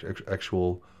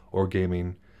intellectual or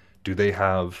gaming, do they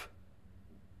have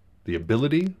the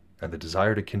ability and the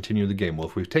desire to continue the game? Well,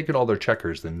 if we've taken all their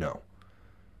checkers, then no.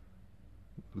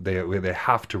 They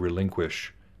have to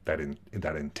relinquish that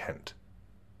intent.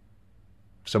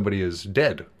 Somebody is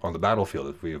dead on the battlefield.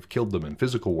 If we have killed them in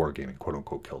physical wargaming,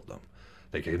 quote-unquote killed them,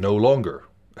 they can no longer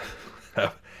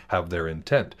have their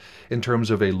intent. In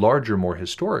terms of a larger, more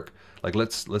historic, like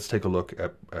let's take a look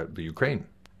at the Ukraine,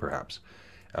 perhaps.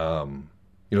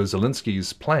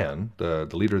 Zelensky's plan, the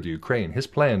leader of the Ukraine, his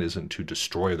plan isn't to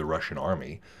destroy the Russian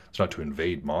army. It's not to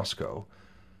invade Moscow.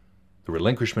 The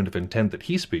relinquishment of intent that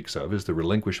he speaks of is the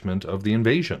relinquishment of the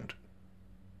invasion.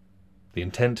 The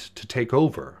intent to take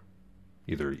over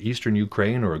either eastern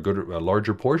Ukraine or a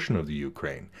larger portion of the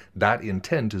Ukraine. That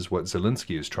intent is what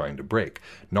Zelensky is trying to break,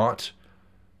 not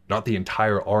the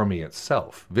entire army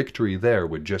itself. Victory there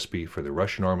would just be for the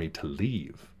Russian army to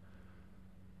leave.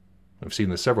 I've seen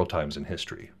this several times in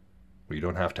history, where you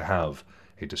don't have to have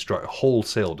a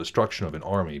wholesale destruction of an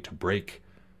army to break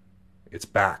its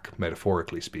back,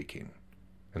 metaphorically speaking,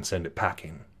 and send it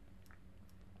packing.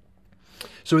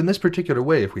 So in this particular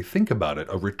way, if we think about it,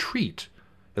 a retreat,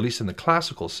 at least in the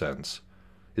classical sense,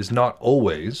 is not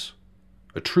always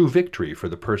a true victory for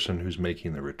the person who's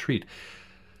making the retreat.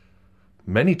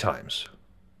 Many times,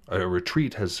 a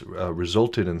retreat has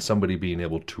resulted in somebody being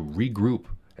able to regroup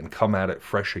and come at it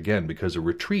fresh again, because a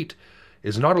retreat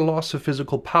is not a loss of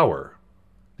physical power.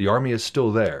 The army is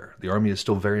still there. The army is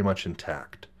still very much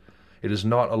intact. It is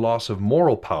not a loss of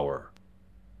moral power,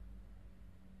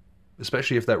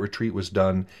 especially if that retreat was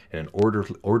done in an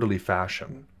orderly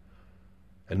fashion,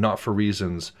 and not for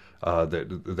reasons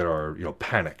that are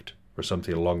panicked or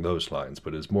something along those lines,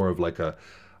 but is more of like a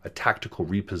tactical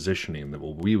repositioning that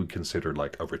we would consider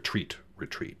like a retreat.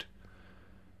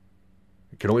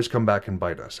 It can always come back and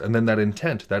bite us. And then that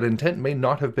intent may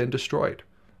not have been destroyed.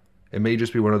 It may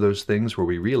just be one of those things where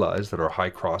we realize that our high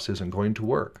cross isn't going to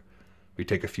work. We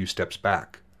take a few steps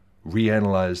back,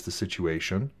 reanalyze the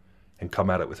situation, and come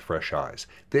at it with fresh eyes.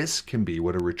 This can be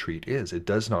what a retreat is. It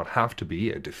does not have to be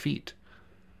a defeat.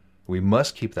 We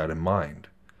must keep that in mind.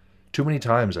 Too many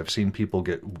times I've seen people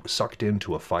get sucked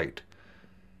into a fight,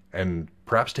 and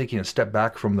perhaps taking a step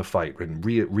back from the fight and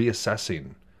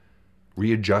reassessing,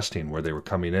 readjusting where they were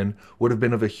coming in would have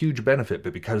been of a huge benefit,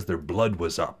 but because their blood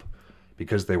was up,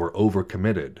 because they were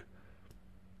overcommitted,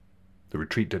 the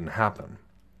retreat didn't happen.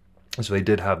 And so they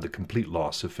did have the complete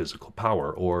loss of physical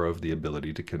power or of the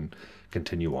ability to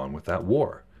continue on with that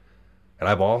war. And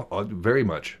I've very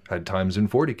much had times in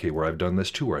 40K where I've done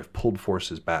this too, where I've pulled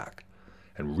forces back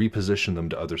and repositioned them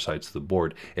to other sides of the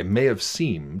board. It may have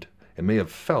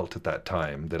felt at that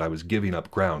time that I was giving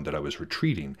up ground, that I was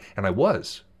retreating, and I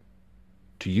was.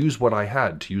 To use what I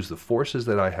had, to use the forces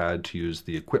that I had, to use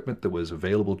the equipment that was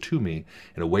available to me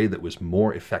in a way that was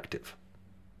more effective,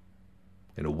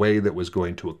 in a way that was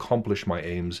going to accomplish my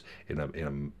aims in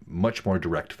a much more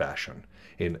direct fashion,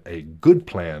 in a good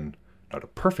plan, not a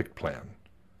perfect plan,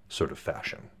 sort of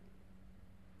fashion.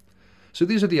 So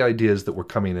these are the ideas that we're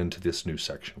coming into this new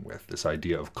section with, this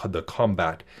idea of the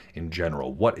combat in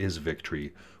general. What is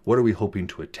victory? What are we hoping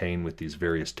to attain with these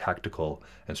various tactical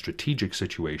and strategic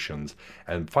situations?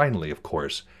 And finally, of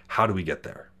course, how do we get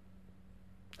there?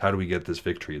 How do we get this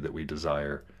victory that we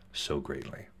desire so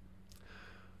greatly?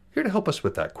 Here to help us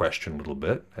with that question a little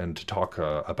bit and to talk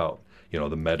about,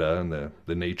 the meta and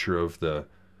the nature of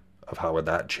how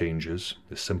that changes,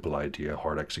 the simple idea,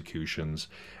 hard executions,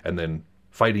 and then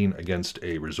fighting against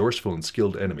a resourceful and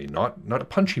skilled enemy, not a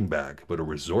punching bag, but a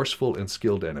resourceful and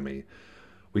skilled enemy.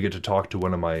 We get to talk to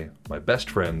one of my best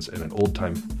friends and an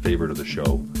old-time favorite of the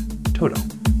show, Toto.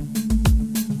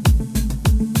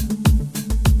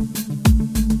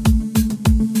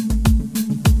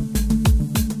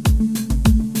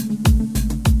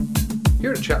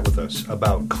 Here to chat with us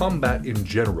about combat in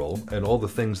general and all the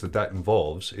things that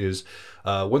involves is,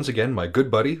 once again, my good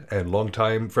buddy and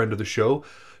longtime friend of the show,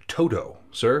 Toto.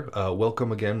 Sir,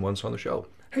 welcome again once on the show.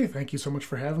 Hey, thank you so much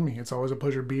for having me. It's always a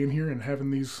pleasure being here and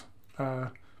having these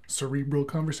cerebral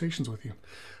conversations with you.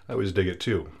 I always dig it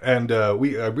too. And I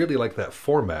really like that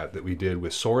format that we did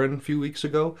with Soren a few weeks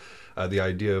ago. The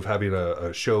idea of having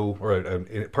a show or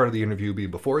a part of the interview be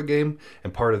before a game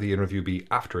and part of the interview be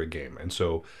after a game. And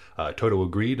so Toto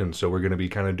agreed, and so we're going to be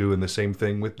kind of doing the same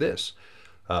thing with this.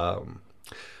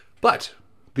 But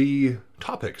the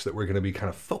topics that we're going to be kind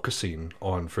of focusing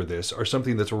on for this are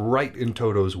something that's right in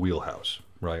Toto's wheelhouse,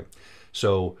 right?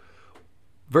 So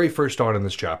very first on in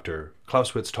this chapter,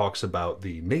 Clausewitz talks about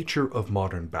the nature of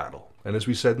modern battle. And as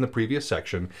we said in the previous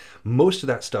section, most of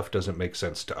that stuff doesn't make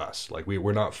sense to us. Like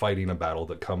we're not fighting a battle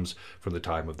that comes from the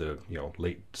time of the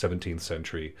late 17th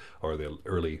century or the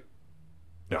early,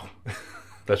 no,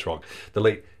 that's wrong, the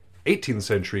late 18th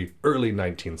century, early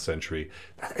 19th century.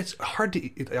 It's hard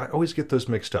I always get those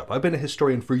mixed up. I've been a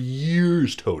historian for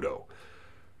years, Toto.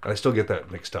 And I still get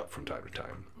that mixed up from time to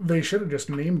time. They should have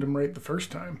just named them right the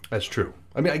first time. That's true.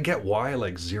 I mean, I get why,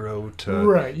 like 0 to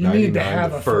Right, you need to 99,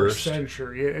 have the a first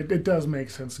century. It does make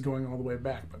sense going all the way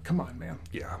back, but come on, man.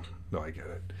 Yeah, no, I get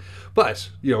it. But,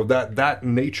 that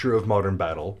nature of modern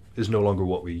battle is no longer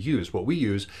what we use. What we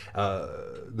use,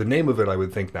 the name of it, I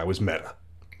would think now, is meta.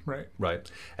 Right. Right?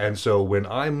 And so when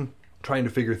I'm trying to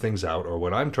figure things out, or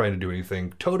when I'm trying to do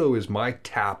anything, Toto is my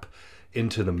tap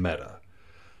into the meta.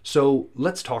 So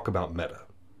let's talk about meta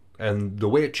and the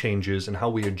way it changes and how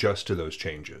we adjust to those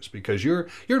changes, because you're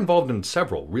involved in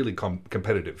several really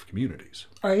competitive communities.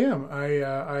 I am.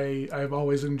 I've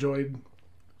always enjoyed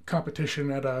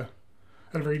competition at a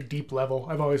very deep level.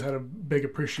 I've always had a big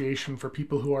appreciation for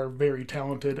people who are very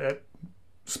talented at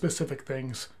specific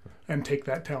things and take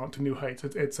that talent to new heights.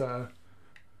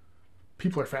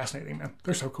 People are fascinating, man.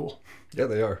 They're so cool. Yeah,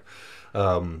 they are.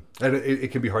 And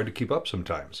it can be hard to keep up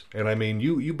sometimes. And I mean,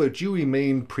 but you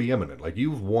remain preeminent. Like,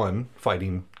 you've won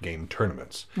fighting game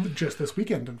tournaments. Just this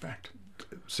weekend, in fact.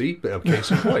 See,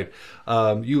 case in point.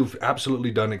 You've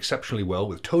absolutely done exceptionally well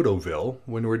with Totoville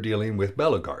when we're dealing with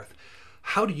Belagarth.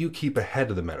 How do you keep ahead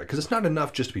of the meta? Because it's not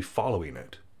enough just to be following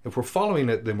it. If we're following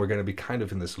it, then we're going to be kind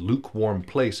of in this lukewarm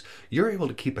place. You're able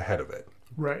to keep ahead of it.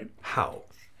 Right. How?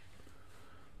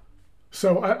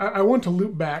 So I want to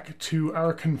loop back to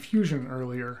our confusion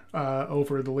earlier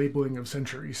over the labeling of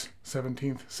centuries,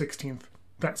 17th, 16th,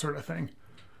 that sort of thing.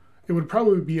 It would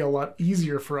probably be a lot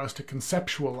easier for us to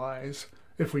conceptualize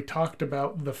if we talked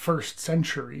about the first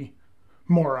century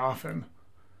more often.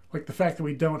 Like the fact that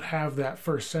we don't have that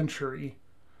first century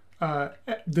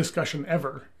discussion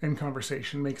ever in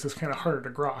conversation makes this kind of harder to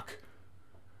grok.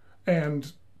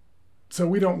 And so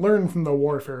we don't learn from the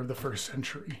warfare of the first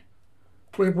century.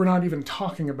 We're not even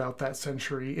talking about that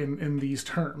century in these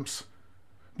terms,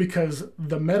 because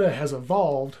the meta has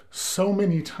evolved so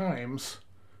many times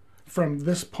from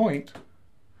this point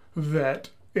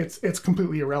that it's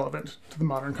completely irrelevant to the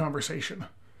modern conversation.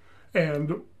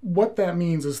 And what that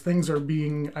means is things are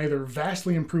being either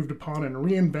vastly improved upon and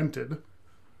reinvented,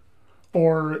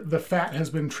 or the fat has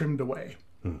been trimmed away.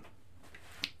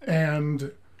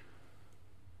 And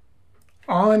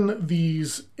on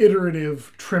these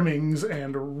iterative trimmings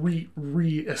and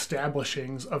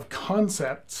re-establishings of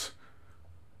concepts,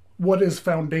 what is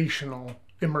foundational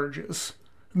emerges.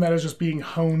 And that is just being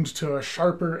honed to a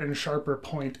sharper and sharper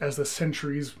point as the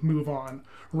centuries move on.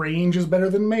 Range is better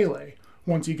than melee.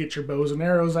 Once you get your bows and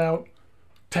arrows out,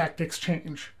 tactics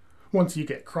change. Once you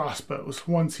get crossbows,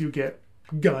 once you get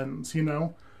guns,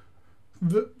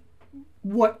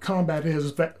 what combat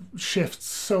is that shifts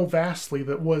so vastly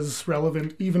that was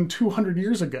relevant even 200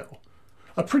 years ago.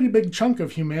 A pretty big chunk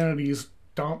of humanity's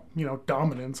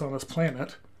dominance on this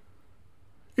planet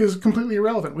is completely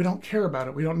irrelevant. We don't care about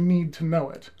it. We don't need to know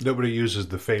it. Nobody uses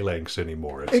the phalanx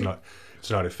anymore. It's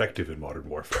not effective in modern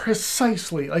warfare.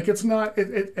 Precisely. Like, it's not,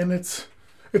 and it's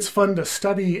fun to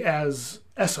study as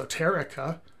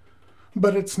esoterica,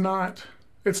 but it's not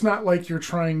like you're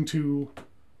trying to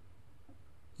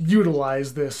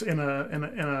utilize this in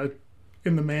the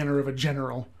manner of a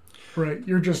general, right?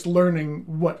 You're just learning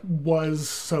what was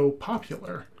so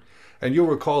popular. And you'll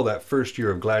recall that first year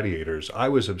of Gladiators, I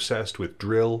was obsessed with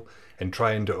drill and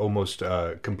trying to almost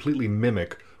completely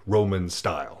mimic Roman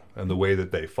style and the way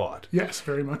that they fought. Yes,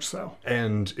 very much so.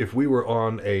 And if we were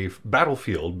on a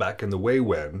battlefield back in the way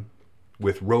when,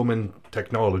 with Roman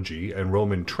technology and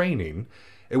Roman training,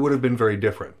 it would have been very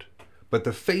different. But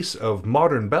the face of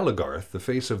modern Belagarth, the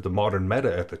face of the modern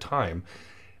meta at the time,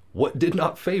 what did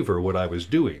not favor what I was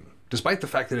doing, despite the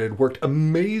fact that it had worked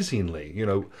amazingly,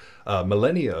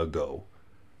 millennia ago.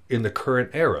 In the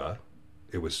current era,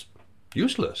 it was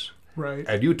useless. Right.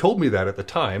 And you told me that at the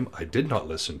time. I did not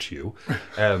listen to you.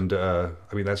 And,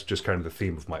 that's just kind of the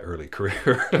theme of my early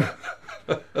career.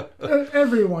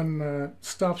 Everyone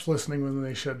stops listening when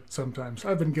they should sometimes.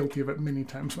 I've been guilty of it many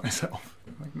times myself.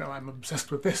 Like, no, I'm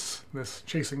obsessed with this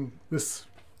chasing this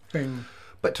thing.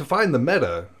 But to find the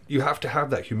meta, you have to have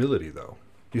that humility, though.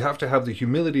 You have to have the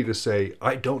humility to say,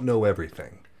 I don't know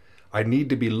everything. I need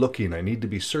to be looking. I need to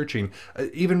be searching.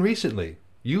 Even recently,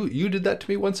 you did that to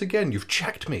me once again. You've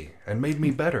checked me and made me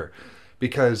better,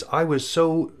 because I was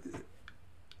so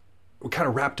kind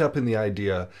of wrapped up in the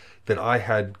idea that I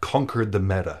had conquered the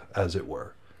meta, as it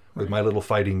were, with my little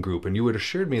fighting group. And you had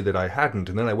assured me that I hadn't.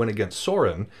 And then I went against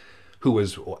Soren, who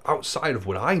was outside of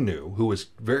what I knew, who was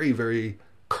very, very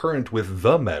current with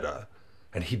the meta,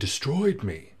 and he destroyed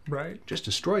me. Right. Just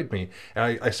destroyed me.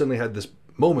 And I suddenly had this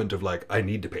moment of like, I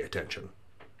need to pay attention.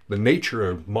 The nature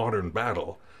of modern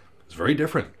battle is very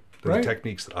different than the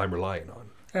techniques that I'm relying on.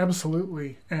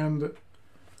 Absolutely. And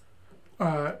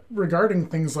regarding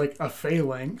things like a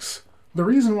phalanx, the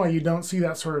reason why you don't see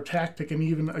that sort of tactic in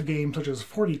even a game such as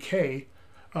 40K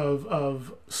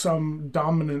of some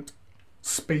dominant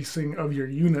spacing of your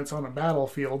units on a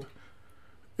battlefield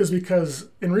is because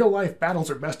in real life, battles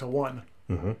are best of one.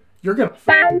 Mm-hmm. You're going to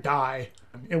fucking die.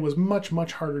 It was much,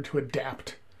 much harder to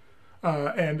adapt.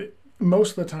 And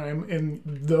most of the time in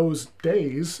those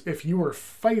days, if you were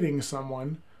fighting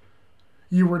someone,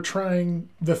 you were trying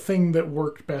the thing that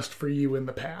worked best for you in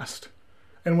the past.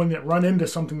 And when you run into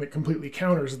something that completely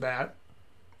counters that,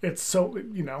 it's so,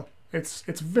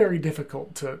 it's very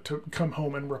difficult to come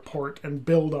home and report and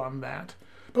build on that.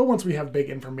 But once we have big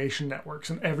information networks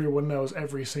and everyone knows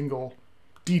every single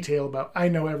detail about, I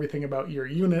know everything about your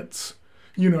units,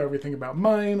 you know everything about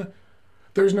mine,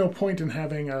 there's no point in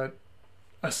having a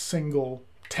single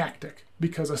tactic,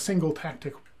 because a single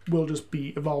tactic will just be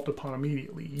evolved upon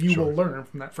immediately. You will learn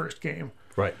from that first game.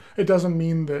 Right. It doesn't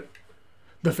mean that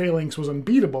the phalanx was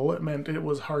unbeatable. It meant it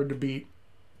was hard to beat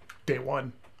day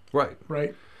one. Right.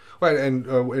 Right. Right, and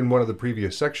in one of the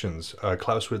previous sections,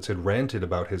 Clausewitz had ranted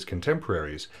about his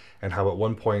contemporaries and how at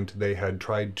one point they had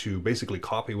tried to basically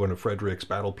copy one of Frederick's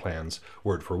battle plans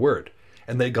word for word,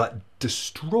 and they got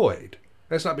destroyed.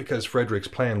 That's not because Frederick's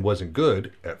plan wasn't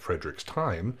good at Frederick's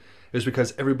time. It was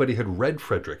because everybody had read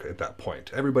Frederick at that point.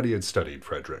 Everybody had studied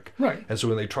Frederick. Right. And so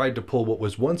when they tried to pull what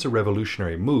was once a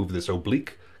revolutionary move, this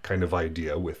oblique kind of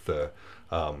idea with the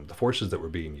forces that were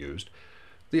being used,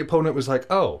 the opponent was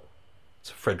like, oh, it's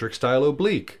a Frederick-style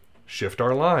oblique. Shift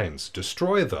our lines.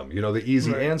 Destroy them. The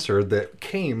easy answer that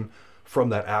came from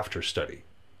that after study.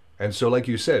 And so, like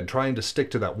you said, trying to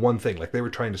stick to that one thing, like they were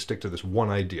trying to stick to this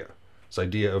one idea. This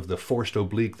idea of the forced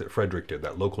oblique that Frederick did,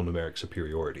 that local numeric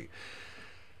superiority.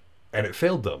 And it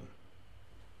failed them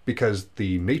because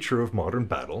the nature of modern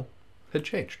battle had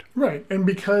changed. Right, and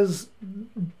because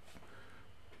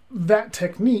that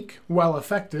technique, while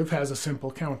effective, has a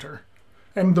simple counter.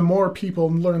 And the more people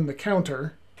learn the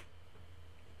counter,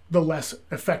 the less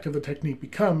effective the technique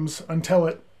becomes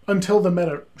until the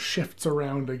meta shifts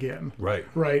around again. Right.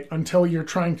 Right, until you're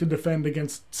trying to defend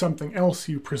against something else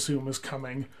you presume is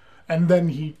coming. And then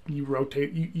you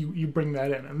rotate, you bring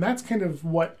that in. And that's kind of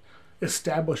what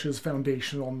establishes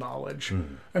foundational knowledge.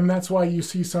 Mm. And that's why you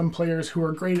see some players who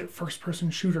are great at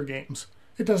first-person shooter games.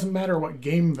 It doesn't matter what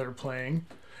game they're playing,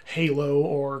 Halo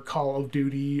or Call of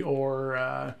Duty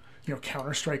or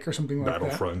Counter-Strike or something like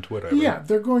Battlefront, that. whatever. Yeah,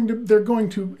 they're going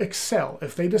to excel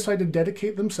if they decide to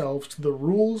dedicate themselves to the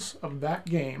rules of that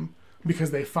game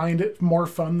because they find it more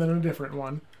fun than a different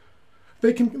one.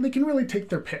 They can really take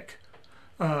their pick.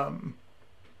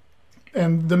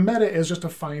 And the meta is just a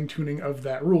fine-tuning of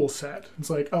that rule set. It's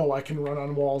like, oh, I can run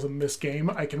on walls in this game.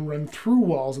 I can run through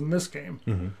walls in this game.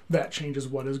 Mm-hmm. That changes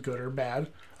what is good or bad.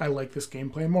 I like this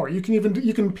gameplay more. You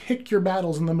can pick your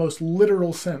battles in the most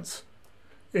literal sense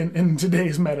in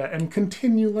today's meta and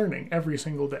continue learning every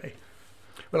single day.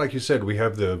 Well, like you said, we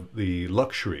have the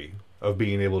luxury of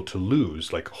being able to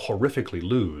lose, like horrifically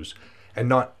lose, and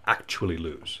not actually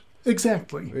lose.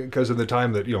 Exactly. Because in the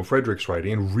time that Frederick's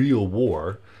writing, in real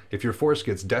war, if your force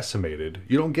gets decimated,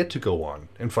 you don't get to go on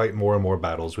and fight more and more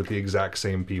battles with the exact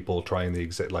same people trying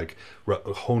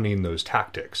honing those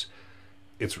tactics.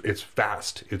 It's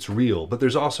fast, it's real, but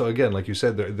there's also, again, like you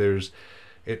said,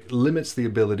 it limits the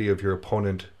ability of your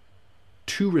opponent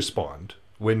to respond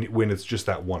when it's just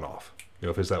that one-off.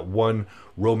 If it's that one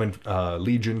Roman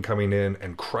legion coming in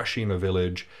and crushing a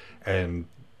village, and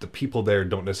the people there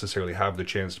don't necessarily have the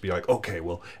chance to be like, okay,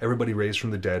 well, everybody raised from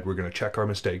the dead, we're going to check our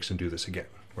mistakes and do this again,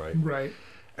 right? Right.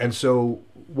 And so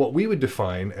what we would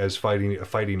define as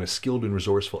fighting a skilled and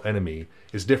resourceful enemy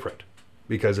is different.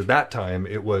 Because at that time,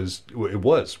 it was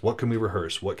what can we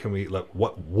rehearse?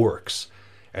 What works?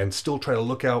 And still try to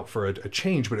look out for a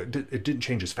change, but it didn't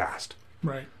change as fast.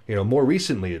 Right. More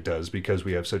recently it does because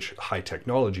we have such high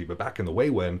technology, but back in the way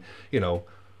when,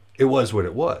 it was what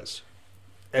it was.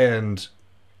 And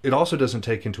it also doesn't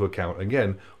take into account,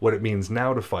 again, what it means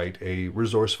now to fight a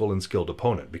resourceful and skilled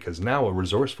opponent, because now a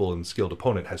resourceful and skilled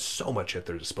opponent has so much at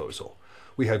their disposal.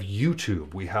 We have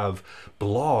YouTube, we have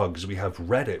blogs, we have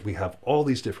Reddit, we have all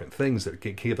these different things that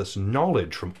can give us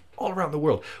knowledge from all around the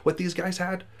world. What these guys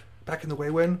had back in the way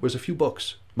when was a few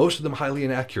books, most of them highly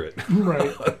inaccurate.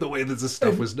 Right. The way that this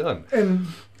stuff was done. And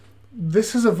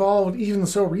this has evolved even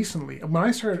so recently. When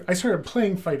I started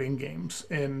playing fighting games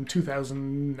in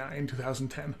 2009,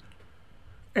 2010,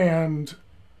 and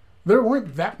there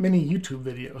weren't that many YouTube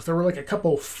videos. There were like a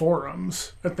couple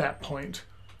forums at that point.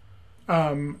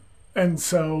 And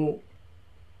so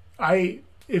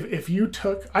if you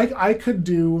took, I could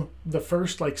do the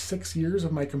first 6 years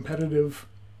of my competitive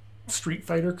Street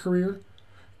Fighter career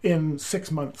in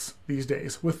 6 months these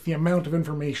days with the amount of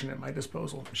information at my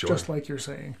disposal. Sure. Just like you're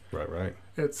saying. Right.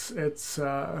 It's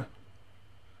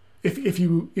if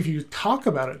you talk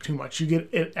about it too much, you get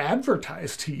it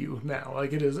advertised to you now.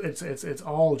 Like it's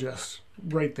all just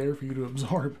right there for you to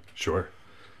absorb. Sure.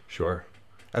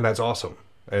 And that's awesome.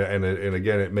 And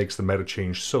again, it makes the meta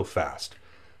change so fast,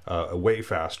 way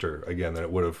faster again than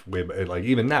it would have. Like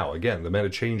even now, again, the meta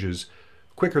changes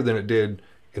quicker than it did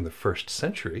in the first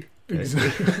century.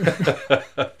 Exactly.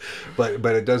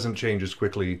 but it doesn't change as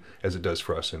quickly as it does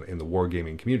for us in the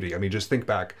wargaming community. I mean, just think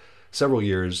back several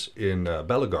years in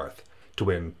Belagarth to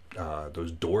when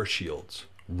those door shields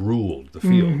ruled the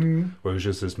field, where it was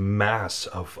just this mass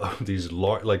of these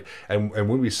large, like, and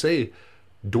when we say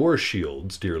door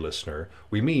shields, dear listener,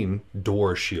 we mean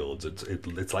door shields.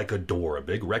 It's like a door, a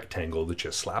big rectangle that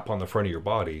you slap on the front of your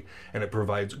body, and it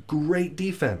provides great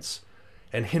defense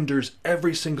and hinders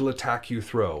every single attack you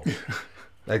throw.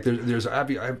 Like there's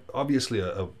obviously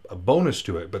a bonus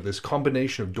to it, but this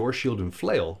combination of door shield and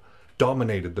flail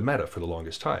dominated the meta for the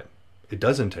longest time. It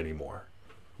doesn't anymore.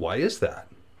 Why is that?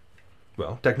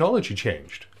 Well, technology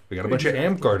changed. We got a bunch of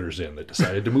Amtgarders in that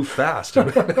decided to move fast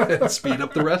and speed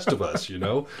up the rest of us, you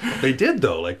know? They did,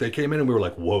 though. Like, they came in and we were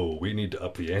like, whoa, we need to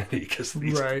up the ante because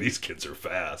these kids are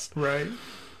fast. Right.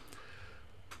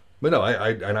 But no,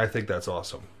 I think that's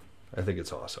awesome. I think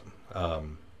it's awesome.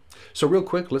 So real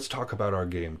quick, let's talk about our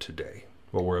game today,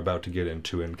 what we're about to get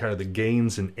into, and kind of the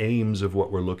gains and aims of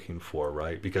what we're looking for,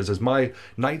 right? Because as my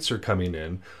knights are coming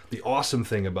in, the awesome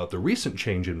thing about the recent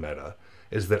change in meta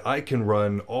is that I can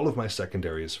run all of my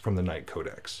secondaries from the Knight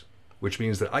Codex, which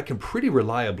means that I can pretty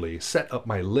reliably set up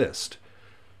my list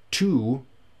to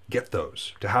get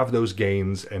those, to have those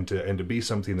gains, and to be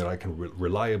something that I can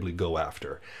reliably go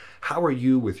after. How are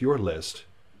you with your list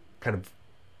kind of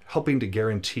helping to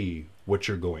guarantee what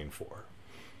you're going for?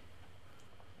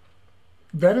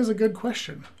 That is a good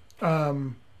question.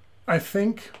 I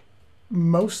think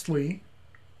mostly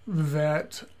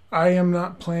that I am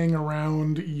not playing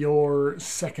around your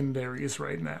secondaries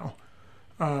right now.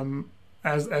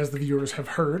 As the viewers have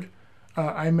heard,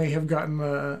 I may have gotten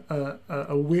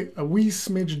a wee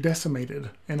smidge decimated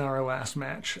in our last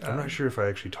match. I'm not sure if I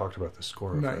actually talked about the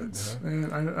score of Knights. that.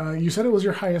 Yeah? And you said it was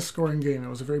your highest scoring game. It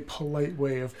was a very polite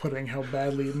way of putting how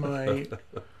badly my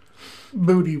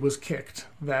booty was kicked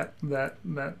that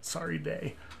sorry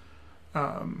day.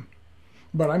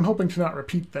 But I'm hoping to not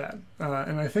repeat that.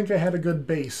 And I think I had a good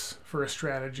base for a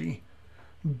strategy,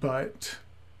 but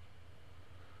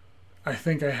I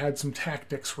think I had some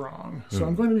tactics wrong. So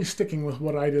I'm going to be sticking with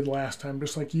what I did last time,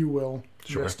 just like you will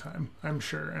this time, I'm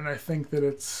sure. And I think that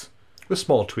it's... with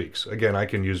small tweaks. Again, I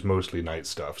can use mostly knight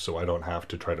stuff, so I don't have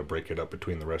to try to break it up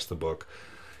between the rest of the book.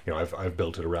 You know, I've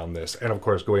built it around this. And of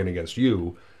course, going against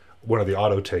you, one of the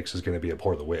auto takes is going to be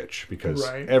Abhor the Witch, because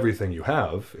everything you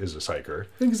have is a psyker.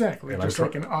 Exactly. And just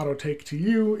like an auto take to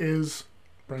you is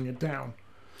bring it down.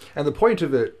 And the point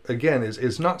of it, again,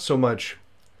 is not so much,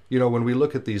 you know, when we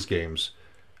look at these games,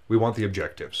 we want the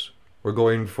objectives. We're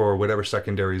going for whatever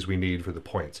secondaries we need for the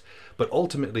points. But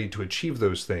ultimately, to achieve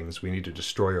those things, we need to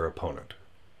destroy our opponent.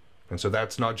 And so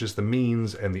that's not just the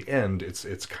means and the end.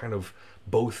 It's kind of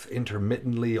both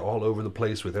intermittently all over the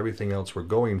place with everything else we're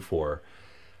going for.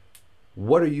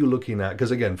 What are you looking at?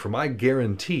 Because again, for my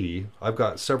guarantee, I've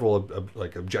got several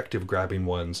like objective grabbing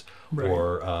ones,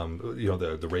 or you know,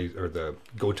 the raise, or the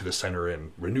go to the center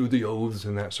and renew the oaths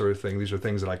and that sort of thing. These are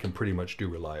things that I can pretty much do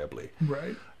reliably.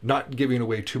 Right. Not giving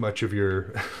away too much of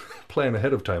your plan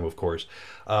ahead of time, of course.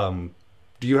 Do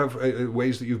you have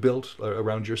ways that you've built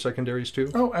around your secondaries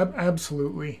too? Oh,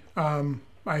 absolutely.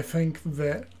 I think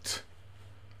that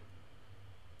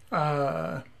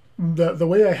the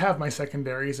way I have my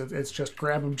secondaries, it's just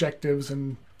grab objectives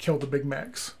and kill the big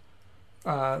mechs.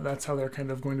 That's how they're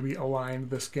kind of going to be aligned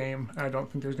this game. I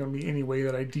don't think there's going to be any way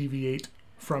that I deviate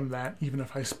from that, even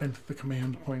if I spent the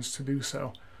command points to do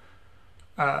so.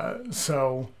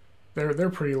 So they're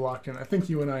pretty locked in. I think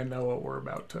you and I know what we're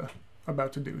about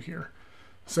to do here.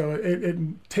 So it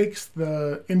takes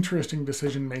the interesting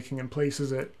decision making and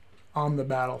places it on the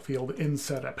battlefield in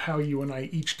setup, how you and I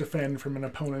each defend from an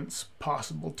opponent's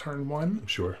possible turn one.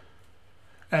 Sure.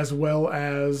 As well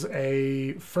as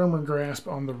a firmer grasp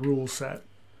on the rule set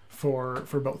for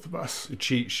both of us.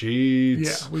 Cheat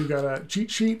sheets. Yeah, we've got a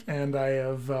cheat sheet, and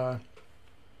I've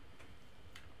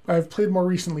played more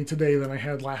recently today than I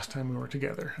had last time we were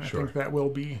together. I think that will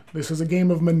be... This is a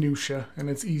game of minutia, and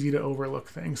it's easy to overlook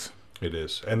things. It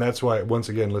is. And that's why, once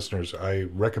again, listeners, I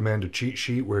recommend a cheat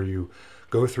sheet where you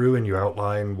go through and you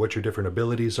outline what your different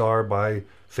abilities are by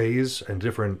phase and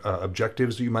different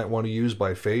objectives that you might want to use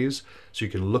by phase, so you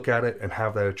can look at it and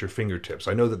have that at your fingertips.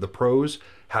 I know that the pros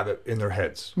have it in their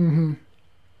heads. Mm-hmm.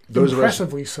 Those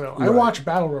Impressively so. Right. I watch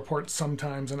battle reports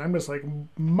sometimes, and I'm just like,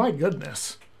 my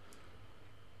goodness.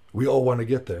 We all want to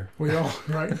get there. We all,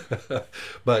 right?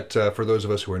 But for those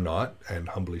of us who are not, and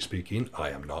humbly speaking, I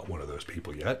am not one of those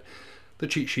people yet, the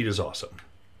cheat sheet is awesome.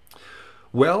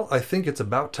 Well, I think it's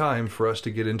about time for us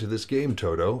to get into this game,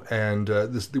 Toto. And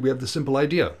we have the simple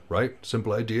idea, right?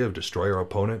 Simple idea of destroy our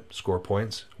opponent, score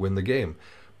points, win the game.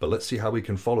 But let's see how we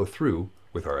can follow through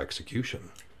with our execution.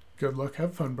 Good luck.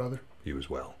 Have fun, brother. You as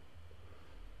well.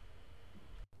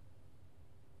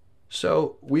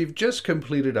 So, we've just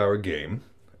completed our game,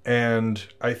 and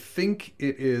I think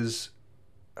it is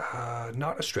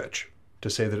not a stretch to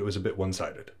say that it was a bit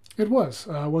one-sided. It was.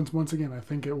 Once again, I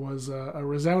think it was a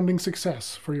resounding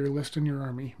success for your list and your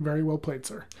army. Very well played,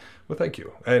 sir. Well, thank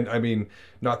you. And I mean,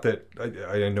 not that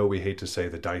I know we hate to say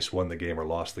the dice won the game or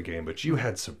lost the game, but you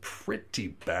had some pretty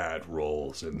bad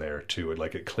rolls in there too,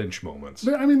 like at clinch moments.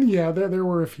 I mean, yeah, there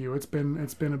were a few. It's been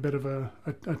a bit of a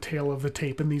tale of the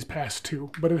tape in these past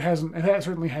two, but it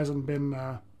certainly hasn't been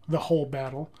the whole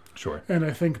battle. Sure. And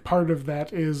I think part of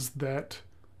that is that.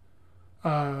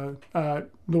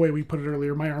 The way we put it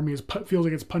earlier, my army feels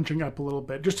like it's punching up a little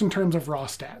bit, just in terms of raw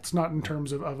stats, not in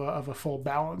terms of a full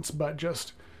balance, but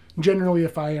just generally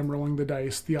if I am rolling the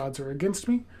dice, the odds are against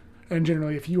me, and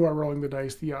generally if you are rolling the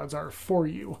dice, the odds are for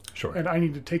you. Sure. And I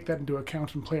need to take that into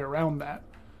account and play around that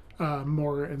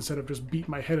more instead of just beat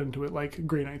my head into it like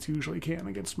Grey Knights usually can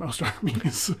against most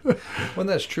armies. Well,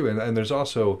 that's true, and there's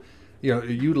also,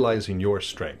 utilizing your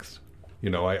strengths.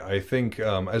 I think,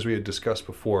 as we had discussed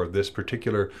before, this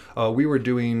particular, we were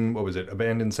doing, what was it,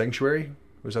 Abandoned Sanctuary?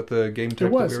 Was that the game type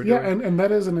it was, that we were yeah, doing? and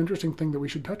that is an interesting thing that we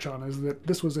should touch on, is that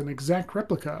this was an exact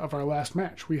replica of our last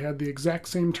match. We had the exact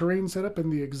same terrain set up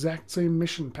and the exact same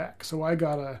mission pack. So I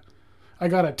got a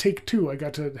take two. I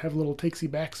got to have little takesy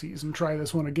backsies and try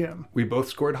this one again. We both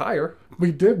scored higher.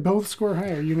 We did both score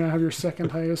higher. You now have your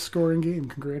second highest scoring game.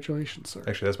 Congratulations, sir.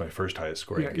 Actually, that's my first highest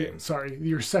scoring game. Sorry,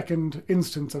 your second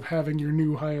instance of having your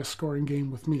new highest scoring game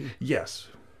with me. Yes.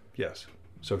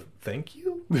 So thank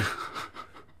you.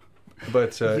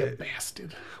 But You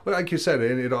bastard. well, like you said,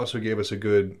 it also gave us a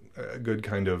good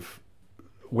kind of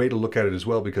way to look at it as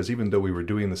well, because even though we were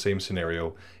doing the same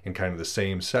scenario in kind of the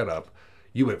same setup,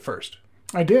 you went first.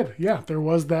 I did, yeah. There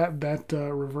was that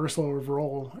reversal of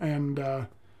role, and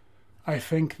I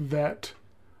think that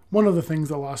one of the things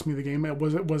that lost me the game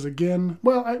was again.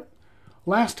 Well,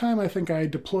 last time I think I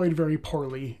deployed very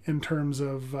poorly in terms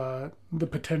of the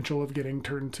potential of getting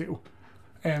turn 2,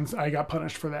 and I got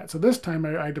punished for that. So this time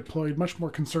I deployed much more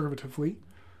conservatively,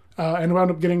 and wound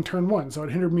up getting turn 1. So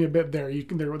it hindered me a bit there.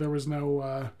 There was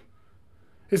no.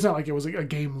 It's not like it was a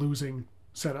game losing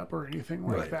setup or anything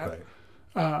like that.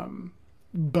 Right.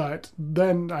 But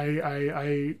then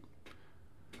I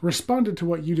responded to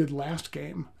what you did last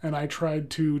game, and I tried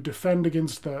to defend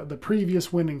against the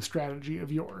previous winning strategy of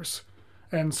yours.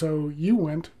 And so you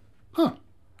went,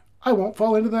 I won't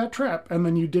fall into that trap. And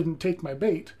then you didn't take my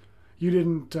bait. You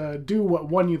didn't do what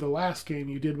won you the last game.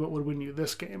 You did what would win you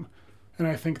this game. And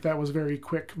I think that was very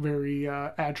quick, very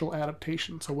agile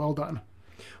adaptation. So well done.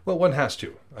 Well, one has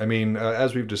to. I mean,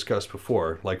 as we've discussed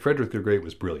before, like Frederick the Great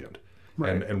was brilliant.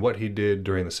 Right. And what he did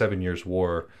during the 7 Years'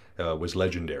 War was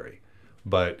legendary.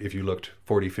 But if you looked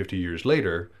 40, 50 years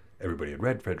later, everybody had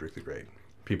read Frederick the Great.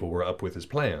 People were up with his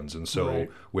plans. And so Right.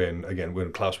 when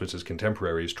Clausewitz's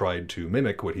contemporaries tried to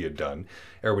mimic what he had done,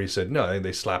 everybody said no, and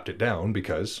they slapped it down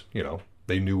because,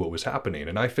 they knew what was happening.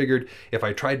 And I figured if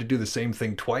I tried to do the same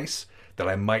thing twice, that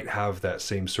I might have that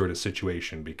same sort of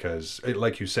situation because,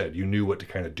 like you said, you knew what to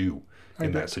kind of do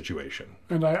in that situation.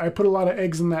 And I put a lot of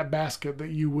eggs in that basket that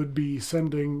you would be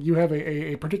sending. You have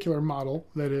a particular model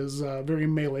that is very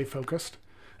melee focused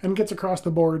and gets across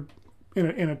the board in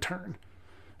a turn.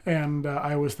 And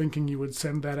I was thinking you would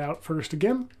send that out first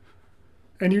again.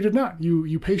 And you did not.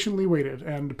 You patiently waited.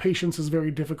 And patience is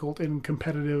very difficult in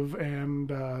competitive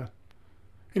and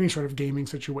any sort of gaming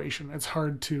situation. It's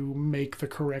hard to make the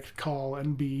correct call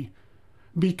and be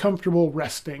comfortable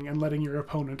resting and letting your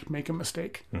opponent make a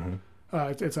mistake. Mm-hmm.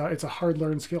 It's a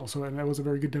hard-learned skill, and that was a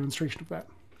very good demonstration of that.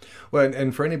 Well,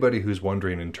 and for anybody who's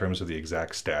wondering in terms of the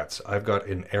exact stats, I've got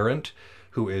an Errant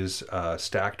who is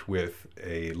stacked with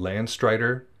a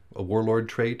Landstrider, a Warlord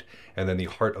trait, and then the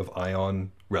Heart of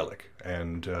Ion relic.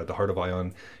 And the Heart of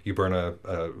Ion, you burn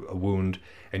a wound,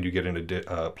 and you get a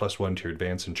 +1 to your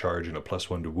advance and charge and a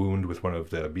 +1 to wound with one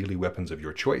of the melee weapons of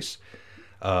your choice.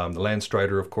 The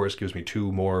Landstrider, of course, gives me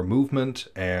 2 more movement,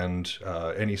 and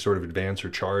any sort of advance or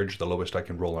charge, the lowest I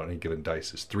can roll on any given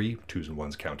dice is 3. 2s and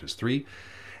 1s count as 3.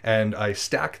 And I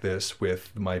stack this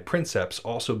with my Princeps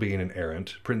also being an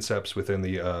errant. Princeps within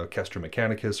the Kestor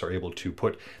Mechanicus are able to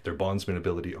put their Bondsman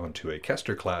ability onto a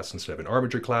Kestor class instead of an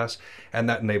Armiger class, and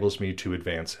that enables me to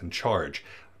advance and charge.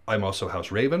 I'm also House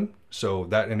Raven, so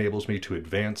that enables me to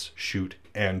advance, shoot,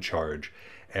 and charge.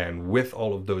 And with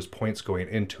all of those points going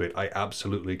into it, I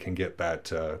absolutely can get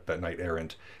that Knight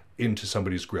Errant into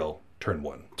somebody's grill turn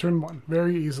 1. Turn 1,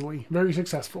 very easily, very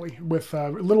successfully, with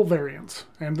little variance.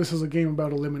 And this is a game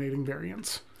about eliminating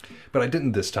variance. But I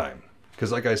didn't this time,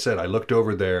 because like I said, I looked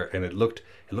over there and it looked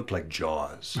like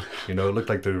Jaws. It looked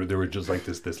like there were just like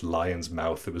this lion's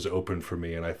mouth that was open for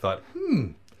me, and I thought,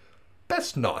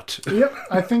 best not. Yep,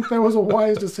 I think that was a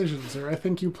wise decision, sir. I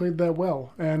think you played that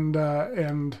well,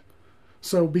 and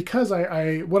so because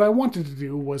I what I wanted to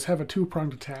do was have a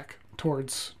 2-pronged attack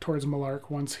towards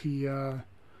Malark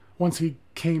once he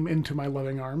came into my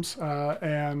loving arms,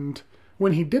 and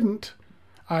when he didn't,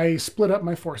 I split up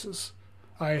my forces.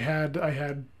 I had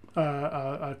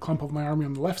a clump of my army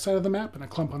on the left side of the map and a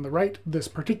clump on the right. This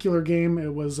particular game,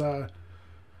 it was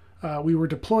we were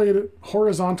deployed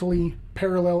horizontally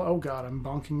parallel. Oh God, I'm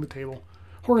bonking the table.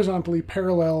 Horizontally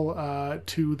parallel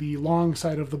to the long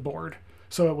side of the board.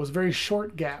 So it was a very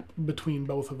short gap between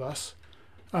both of us.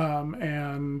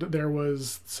 And there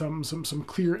was some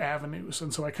clear avenues,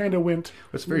 and so I kind of went.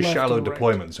 It's a very shallow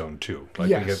deployment zone too.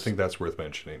 Yes. I think that's worth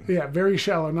mentioning. Yeah, very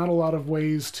shallow. Not a lot of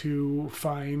ways to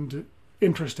find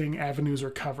interesting avenues or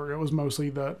cover. It was mostly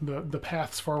the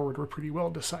paths forward were pretty well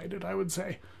decided, I would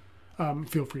say.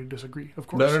 Feel free to disagree, of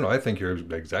course. No. I think you're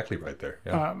exactly right there.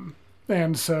 Yeah.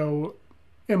 And so,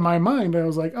 in my mind, I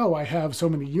was like, oh, I have so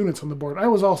many units on the board. I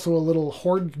was also a little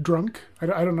horde drunk. I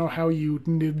don't know how you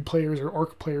Nid players or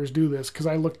Orc players do this, because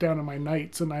I looked down at my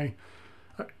knights and I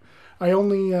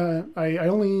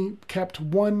only kept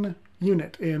 1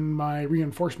 unit in my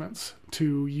reinforcements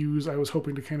to use. I was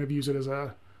hoping to kind of use it as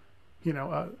a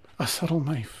subtle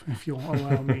knife, if you'll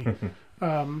allow me,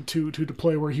 to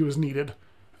deploy where he was needed.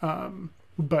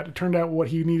 But it turned out what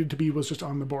he needed to be was just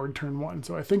on the board turn 1.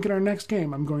 So I think in our next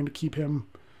game, I'm going to keep him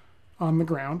on the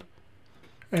ground.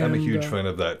 And, I'm a huge fan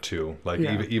of that too.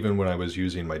 Yeah. Even when I was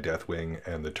using my Deathwing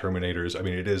and the Terminators, I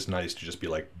mean, it is nice to just be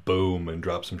like, boom, and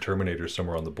drop some Terminators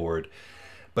somewhere on the board.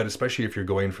 But especially if you're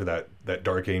going for that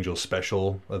Dark Angel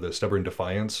special, the Stubborn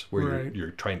Defiance, where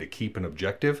you're trying to keep an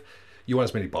objective, you want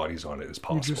as many bodies on it as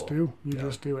possible. You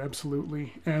just do,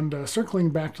 absolutely. And circling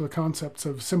back to the concepts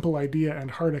of simple idea and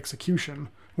hard execution,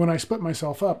 when I split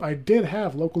myself up, I did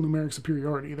have local numeric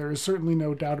superiority. There is certainly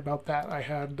no doubt about that. I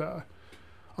had,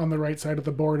 on the right side of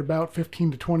the board, about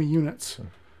 15 to 20 units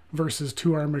versus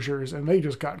 2 armigers, and they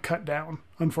just got cut down,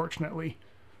 unfortunately.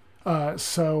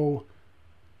 So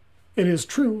it is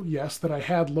true, yes, that I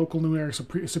had local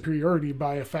numeric superiority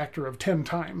by a factor of 10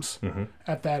 times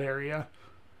at that area,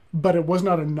 but it was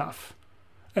not enough.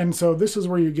 And so this is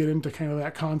where you get into kind of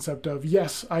that concept of,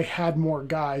 yes, I had more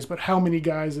guys, but how many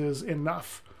guys is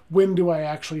enough? When do I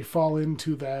actually fall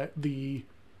into the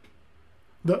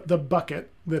bucket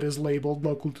that is labeled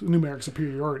local numeric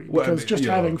superiority? Because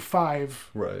having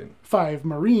five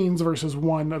Marines versus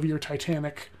 1 of your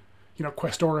Titanic,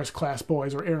 Questoris class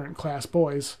boys or Errant class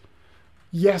boys,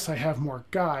 yes, I have more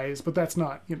guys, but that's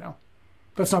not,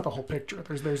 that's not the whole picture.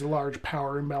 There's a large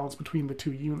power imbalance between the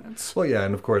 2 units. Well, yeah,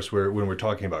 and of course, when we're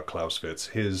talking about Clausewitz,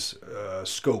 his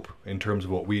scope in terms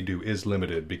of what we do is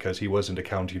limited because he wasn't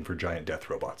accounting for giant death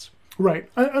robots. Right.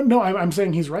 No, I'm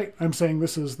saying he's right. I'm saying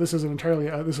this is an entirely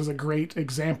this is a great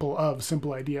example of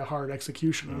simple idea, hard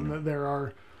execution. And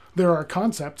there are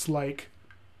concepts like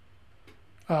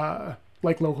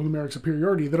local numeric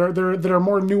superiority that are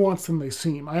more nuanced than they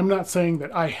seem. I am not saying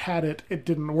that I had it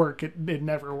didn't work, it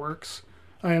never works.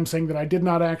 I am saying that I did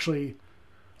not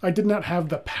have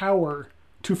the power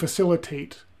to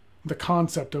facilitate the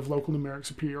concept of local numeric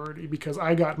superiority because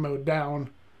I got mowed down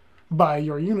by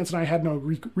your units and I had no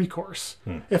recourse.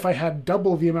 If I had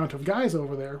double the amount of guys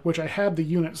over there, which I had the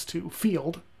units to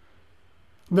field,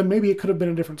 then maybe it could have been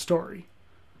a different story.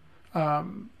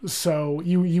 So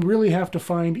you really have to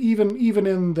find, even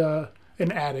in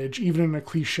an adage, even in a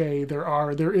cliche,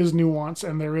 there is nuance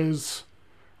and there is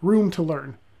room to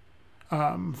learn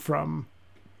from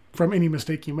any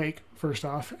mistake you make, first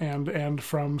off, and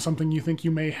from something you think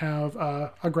you may have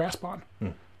a grasp on.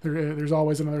 There's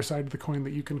always another side of the coin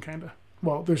that you can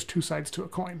there's 2 sides to a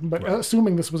coin, but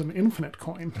assuming this was an infinite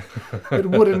coin, it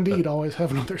would indeed always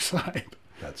have another side.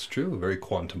 That's true. Very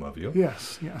quantum of you.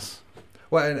 Yes.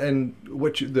 Well, and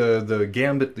what the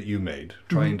gambit that you made,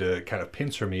 trying to kind of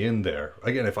pincer me in there.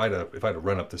 Again, if I'd have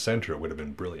run up the center, it would have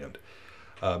been brilliant.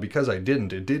 Because I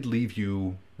didn't, it did leave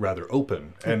you rather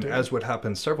open. And as what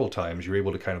happened several times, you're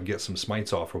able to kind of get some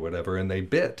smites off or whatever, and they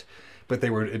bit, but they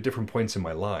were at different points in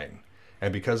my line.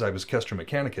 And because I was Kestra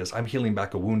Mechanicus, I'm healing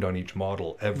back a wound on each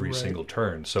model every single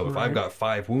turn. So if I've got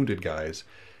 5 wounded guys,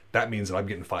 that means that I'm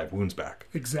getting 5 wounds back.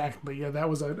 Exactly. Yeah, that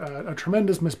was a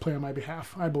tremendous misplay on my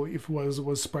behalf, I believe,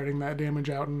 was spreading that damage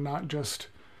out and not just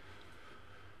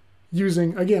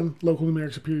using, again, local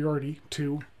numeric superiority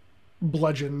to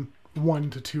bludgeon 1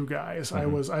 to 2 guys.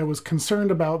 Mm-hmm. I was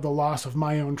concerned about the loss of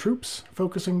my own troops,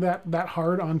 focusing that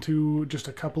hard onto just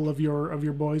a couple of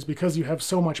your boys, because you have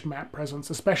so much map presence,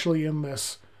 especially in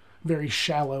this very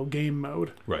shallow game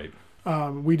mode. Right.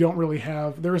 We don't really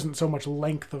have, there isn't so much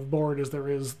length of board as there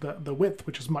is the width,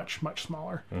 which is much, much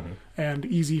smaller, and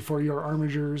easy for your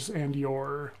armigers and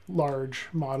your large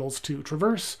models to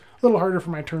traverse. A little harder for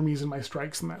my termies and my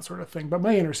strikes and that sort of thing, but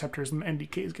my interceptors and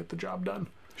NDKs get the job done.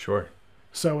 Sure.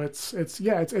 So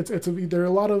there are a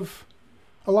lot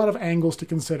of angles to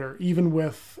consider, even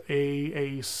with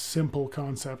a simple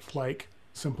concept like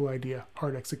simple idea,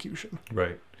 hard execution.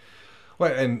 Right.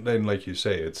 Well, and like you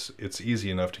say, it's easy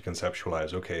enough to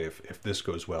conceptualize, okay, if this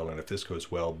goes well and if this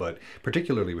goes well, but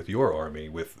particularly with your army,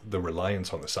 with the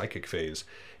reliance on the psychic phase,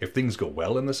 if things go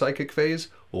well in the psychic phase,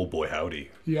 oh boy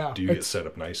howdy. Yeah. Do you get set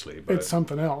up nicely. But it's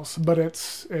something else, but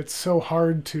it's so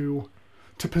hard to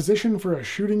position for a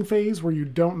shooting phase where you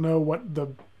don't know what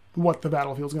the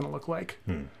battlefield's going to look like.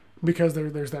 Because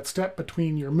there's that step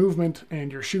between your movement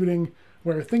and your shooting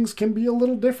where things can be a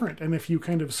little different, and if you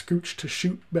kind of scooch to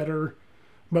shoot better,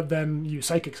 but then you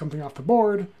psychic something off the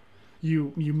board,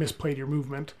 you misplayed your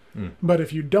movement. But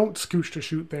if you don't scooch to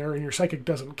shoot there and your psychic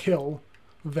doesn't kill,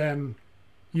 then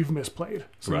you've misplayed.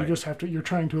 So you just have to, you're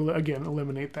trying to, again,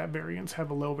 eliminate that variance,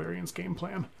 have a low variance game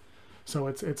plan. So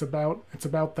it's about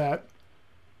that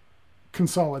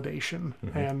consolidation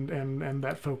and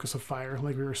that focus of fire,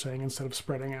 like we were saying, instead of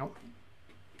spreading out.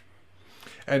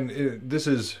 And this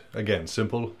is, again,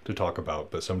 simple to talk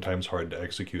about, but sometimes hard to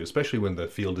execute, especially when the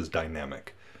field is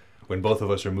dynamic. When both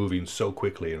of us are moving so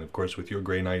quickly, and of course with your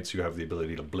Grey Knights, you have the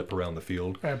ability to blip around the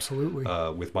field. Absolutely.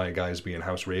 With my guys being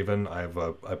House Raven, I have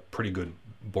a pretty good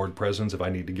board presence. If I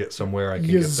need to get somewhere, I can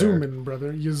get there. You zoom in,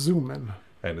 brother. You zoom in.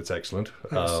 And it's excellent.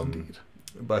 Yes, indeed.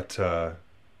 But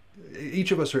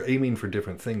each of us are aiming for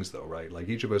different things, though, right? Like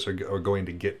each of us are going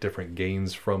to get different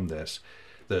gains from this.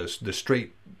 The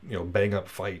straight, bang up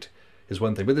fight is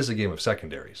one thing, but this is a game of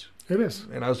secondaries. It is.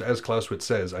 And as Clausewitz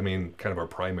says, I mean, kind of our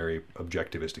primary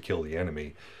objective is to kill the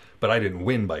enemy, but I didn't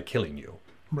win by killing you.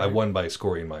 Right. I won by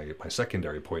scoring my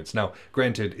secondary points. Now,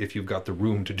 granted, if you've got the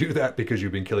room to do that because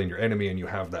you've been killing your enemy and you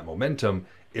have that momentum,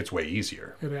 it's way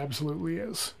easier. It absolutely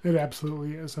is. It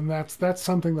absolutely is. And that's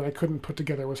something that I couldn't put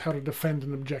together, was how to defend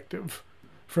an objective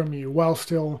from you while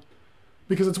still...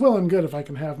 Because it's well and good if I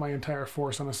can have my entire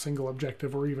force on a single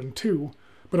objective or even 2,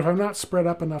 but if I'm not spread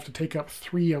up enough to take up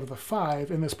 3 of the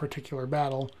 5 in this particular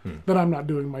battle, then I'm not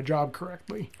doing my job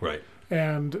correctly. Right.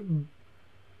 And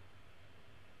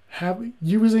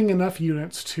using enough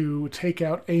units to take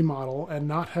out a model and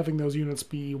not having those units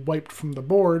be wiped from the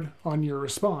board on your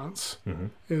response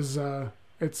is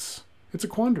it's a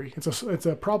quandary. It's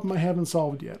a problem I haven't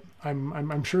solved yet.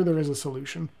 I'm sure there is a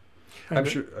solution. I'm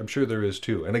sure there is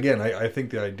too. And again, I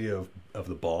think the idea of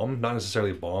the bomb, not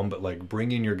necessarily a bomb, but like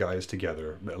bringing your guys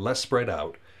together, less spread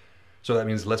out. So that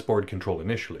means less board control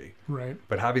initially. Right.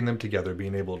 But having them together,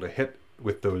 being able to hit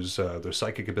with those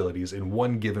psychic abilities in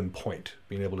one given point,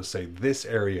 being able to say, this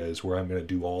area is where I'm going to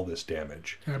do all this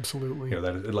damage. Absolutely.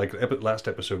 That like last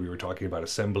episode we were talking about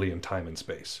assembly and time and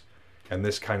space. And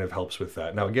this kind of helps with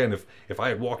that. Now again, if I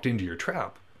had walked into your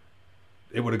trap,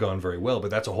 it would have gone very well, but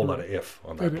that's a whole lot of if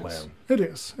on that plan. It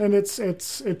is, and it's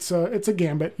a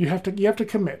gambit. You have to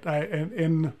commit.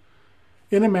 In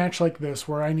a match like this,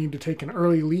 where I need to take an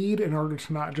early lead in order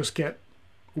to not just get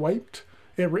wiped,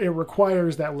 it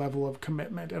requires that level of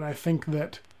commitment. And I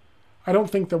don't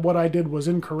think that what I did was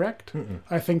incorrect.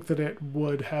 I think that it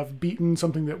would have beaten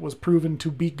something that was proven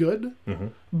to be good.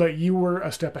 But you were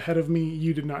a step ahead of me.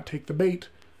 You did not take the bait,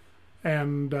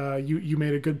 and you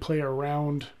made a good play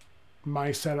around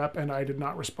my setup, and I did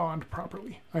not respond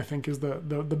properly, I think is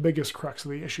the biggest crux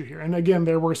of the issue here. And again,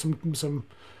 there were some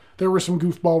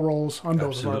goofball rolls on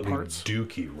both of our parts.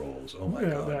 Dookie rolls. Oh my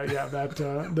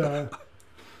god.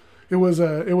 It was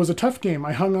a tough game.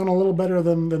 I hung on a little better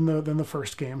than the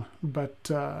first game, but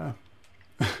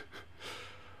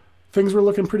things were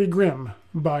looking pretty grim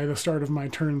by the start of my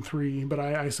turn 3, but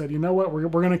I said, you know what, we're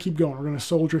going to keep going. We're going to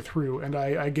soldier through, and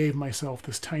I gave myself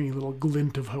this tiny little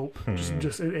glint of hope,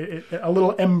 just a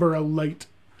little ember of light.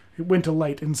 It went to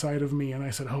light inside of me, and I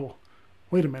said, oh,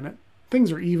 wait a minute,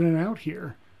 things are evening out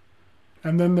here.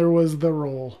 And then there was the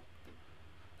roll.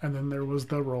 And then there was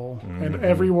the roll. And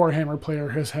every Warhammer player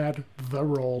has had the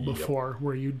roll before,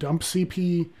 where you dump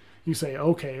CP, you say,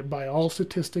 okay, by all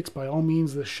statistics, by all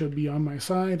means, this should be on my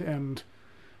side, and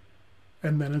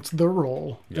then it's the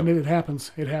roll. And it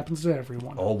happens. It happens to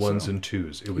everyone. All ones and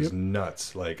twos. It was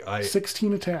nuts.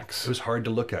 16 attacks. It was hard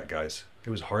to look at, guys. It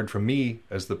was hard for me,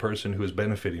 as the person who is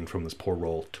benefiting from this poor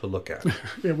roll, to look at.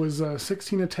 It was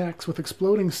 16 attacks with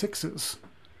exploding 6s.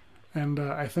 And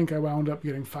I think I wound up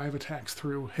getting 5 attacks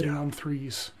through, hitting on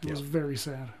 3s. It was very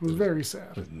sad. It was very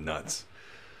sad. It was nuts.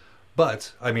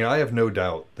 But, I mean, I have no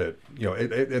doubt that,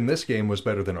 and this game was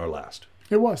better than our last.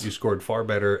 It was. You scored far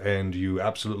better, and you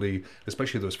absolutely,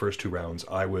 especially those first 2 rounds,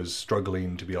 I was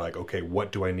struggling to be like, okay,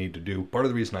 what do I need to do? Part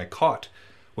of the reason I caught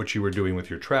what you were doing with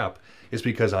your trap is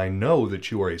because I know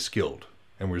that you are a skilled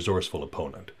and resourceful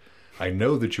opponent. I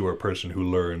know that you are a person who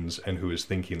learns and who is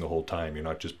thinking the whole time. You're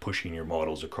not just pushing your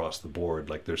models across the board.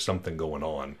 Like, there's something going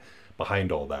on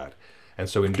behind all that. And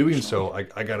so in doing so,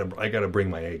 I gotta bring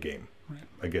my A game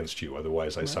against you.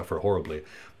 Otherwise, I suffer horribly.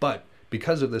 But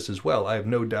because of this as well, I have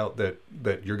no doubt that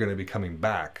you're going to be coming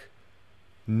back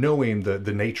knowing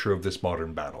the nature of this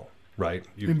modern battle, right?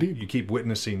 Indeed. You keep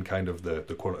witnessing kind of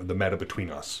the meta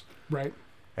between us. Right.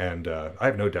 And I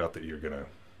have no doubt that you're going to...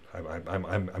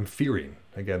 I'm fearing.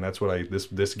 Again, that's what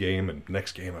this game and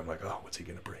next game, I'm like, oh, what's he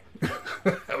going to bring?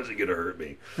 How is he going to hurt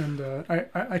me? And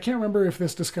I can't remember if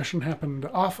this discussion happened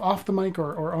off the mic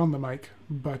or on the mic,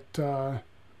 but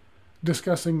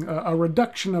discussing a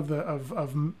reduction of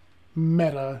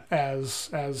meta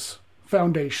as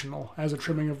foundational, as a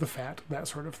trimming of the fat, that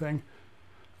sort of thing.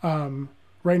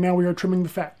 Right now we are trimming the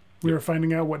fat. We are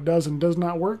finding out what does and does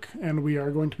not work, and we are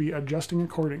going to be adjusting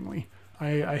accordingly.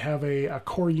 I have a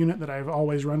core unit that I've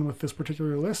always run with this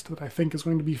particular list that I think is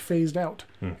going to be phased out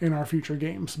in our future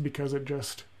games because it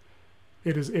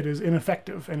is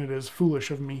ineffective, and it is foolish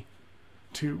of me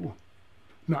to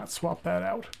not swap that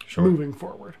out moving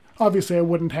forward. Obviously, I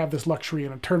wouldn't have this luxury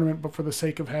in a tournament, but for the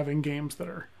sake of having games that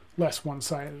are less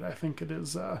one-sided, I think it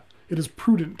is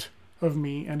prudent of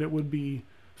me, and it would be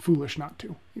foolish not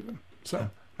to, even.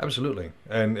 So absolutely.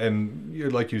 And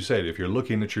you're, like you said, if you're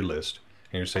looking at your list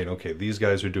and you're saying, okay, these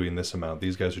guys are doing this amount,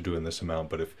 these guys are doing this amount,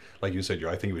 but if, like you said,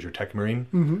 I think it was your Tech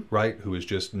Marine, right, who was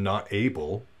just not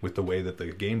able, with the way that the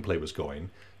gameplay was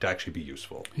going, to actually be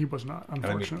useful. He was not,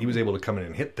 unfortunately. I mean, he was able to come in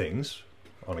and hit things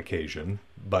on occasion,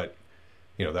 but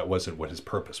that wasn't what his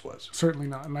purpose was. Certainly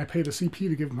not. And I paid a CP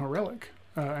to give him a relic,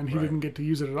 and he didn't get to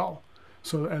use it at all.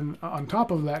 So, and on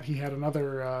top of that, he had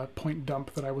another point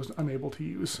dump that I was unable to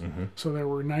use. So there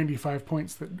were 95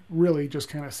 points that really just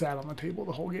kind of sat on the table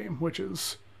the whole game, which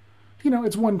is,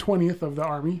 it's 1/20th of the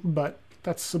army, but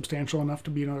that's substantial enough to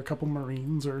beat a couple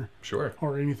Marines or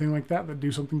anything like that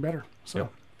do something better. So, yeah,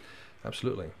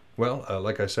 absolutely. Well,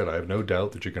 like I said, I have no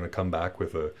doubt that you're going to come back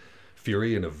with a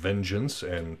fury and a vengeance,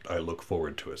 and I look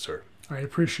forward to it, sir. I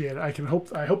appreciate it. I hope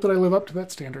that I live up to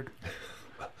that standard.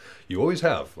 You always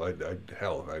have.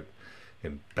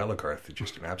 In Bellagarth, it's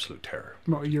just an absolute terror.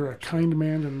 Well, you're a kind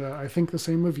man, and I think the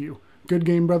same of you. Good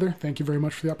game, brother. Thank you very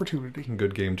much for the opportunity.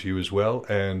 Good game to you as well.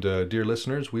 And dear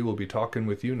listeners, we will be talking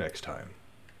with you next time.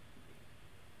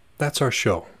 That's our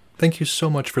show. Thank you so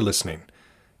much for listening.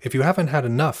 If you haven't had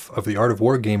enough of the Art of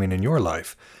Wargaming in your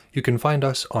life, you can find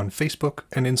us on Facebook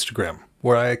and Instagram,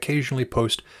 where I occasionally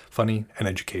post funny and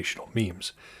educational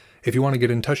memes. If you want to get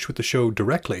in touch with the show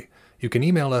directly, you can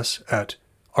email us at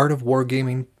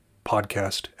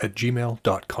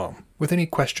artofwargamingpodcast@gmail.com with any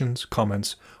questions,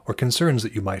 comments, or concerns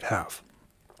that you might have.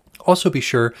 Also be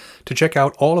sure to check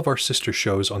out all of our sister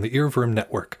shows on the Earworm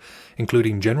Network,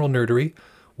 including General Nerdery,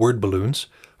 Word Balloons,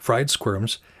 Fried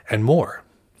Squirms, and more.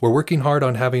 We're working hard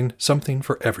on having something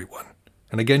for everyone.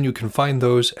 And again, you can find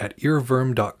those at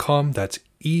earworm.com. That's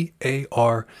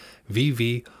EARVVYRM.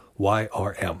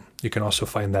 You can also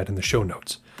find that in the show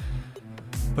notes.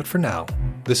 But for now,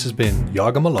 this has been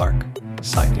Yaga Malark,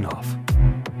 signing off.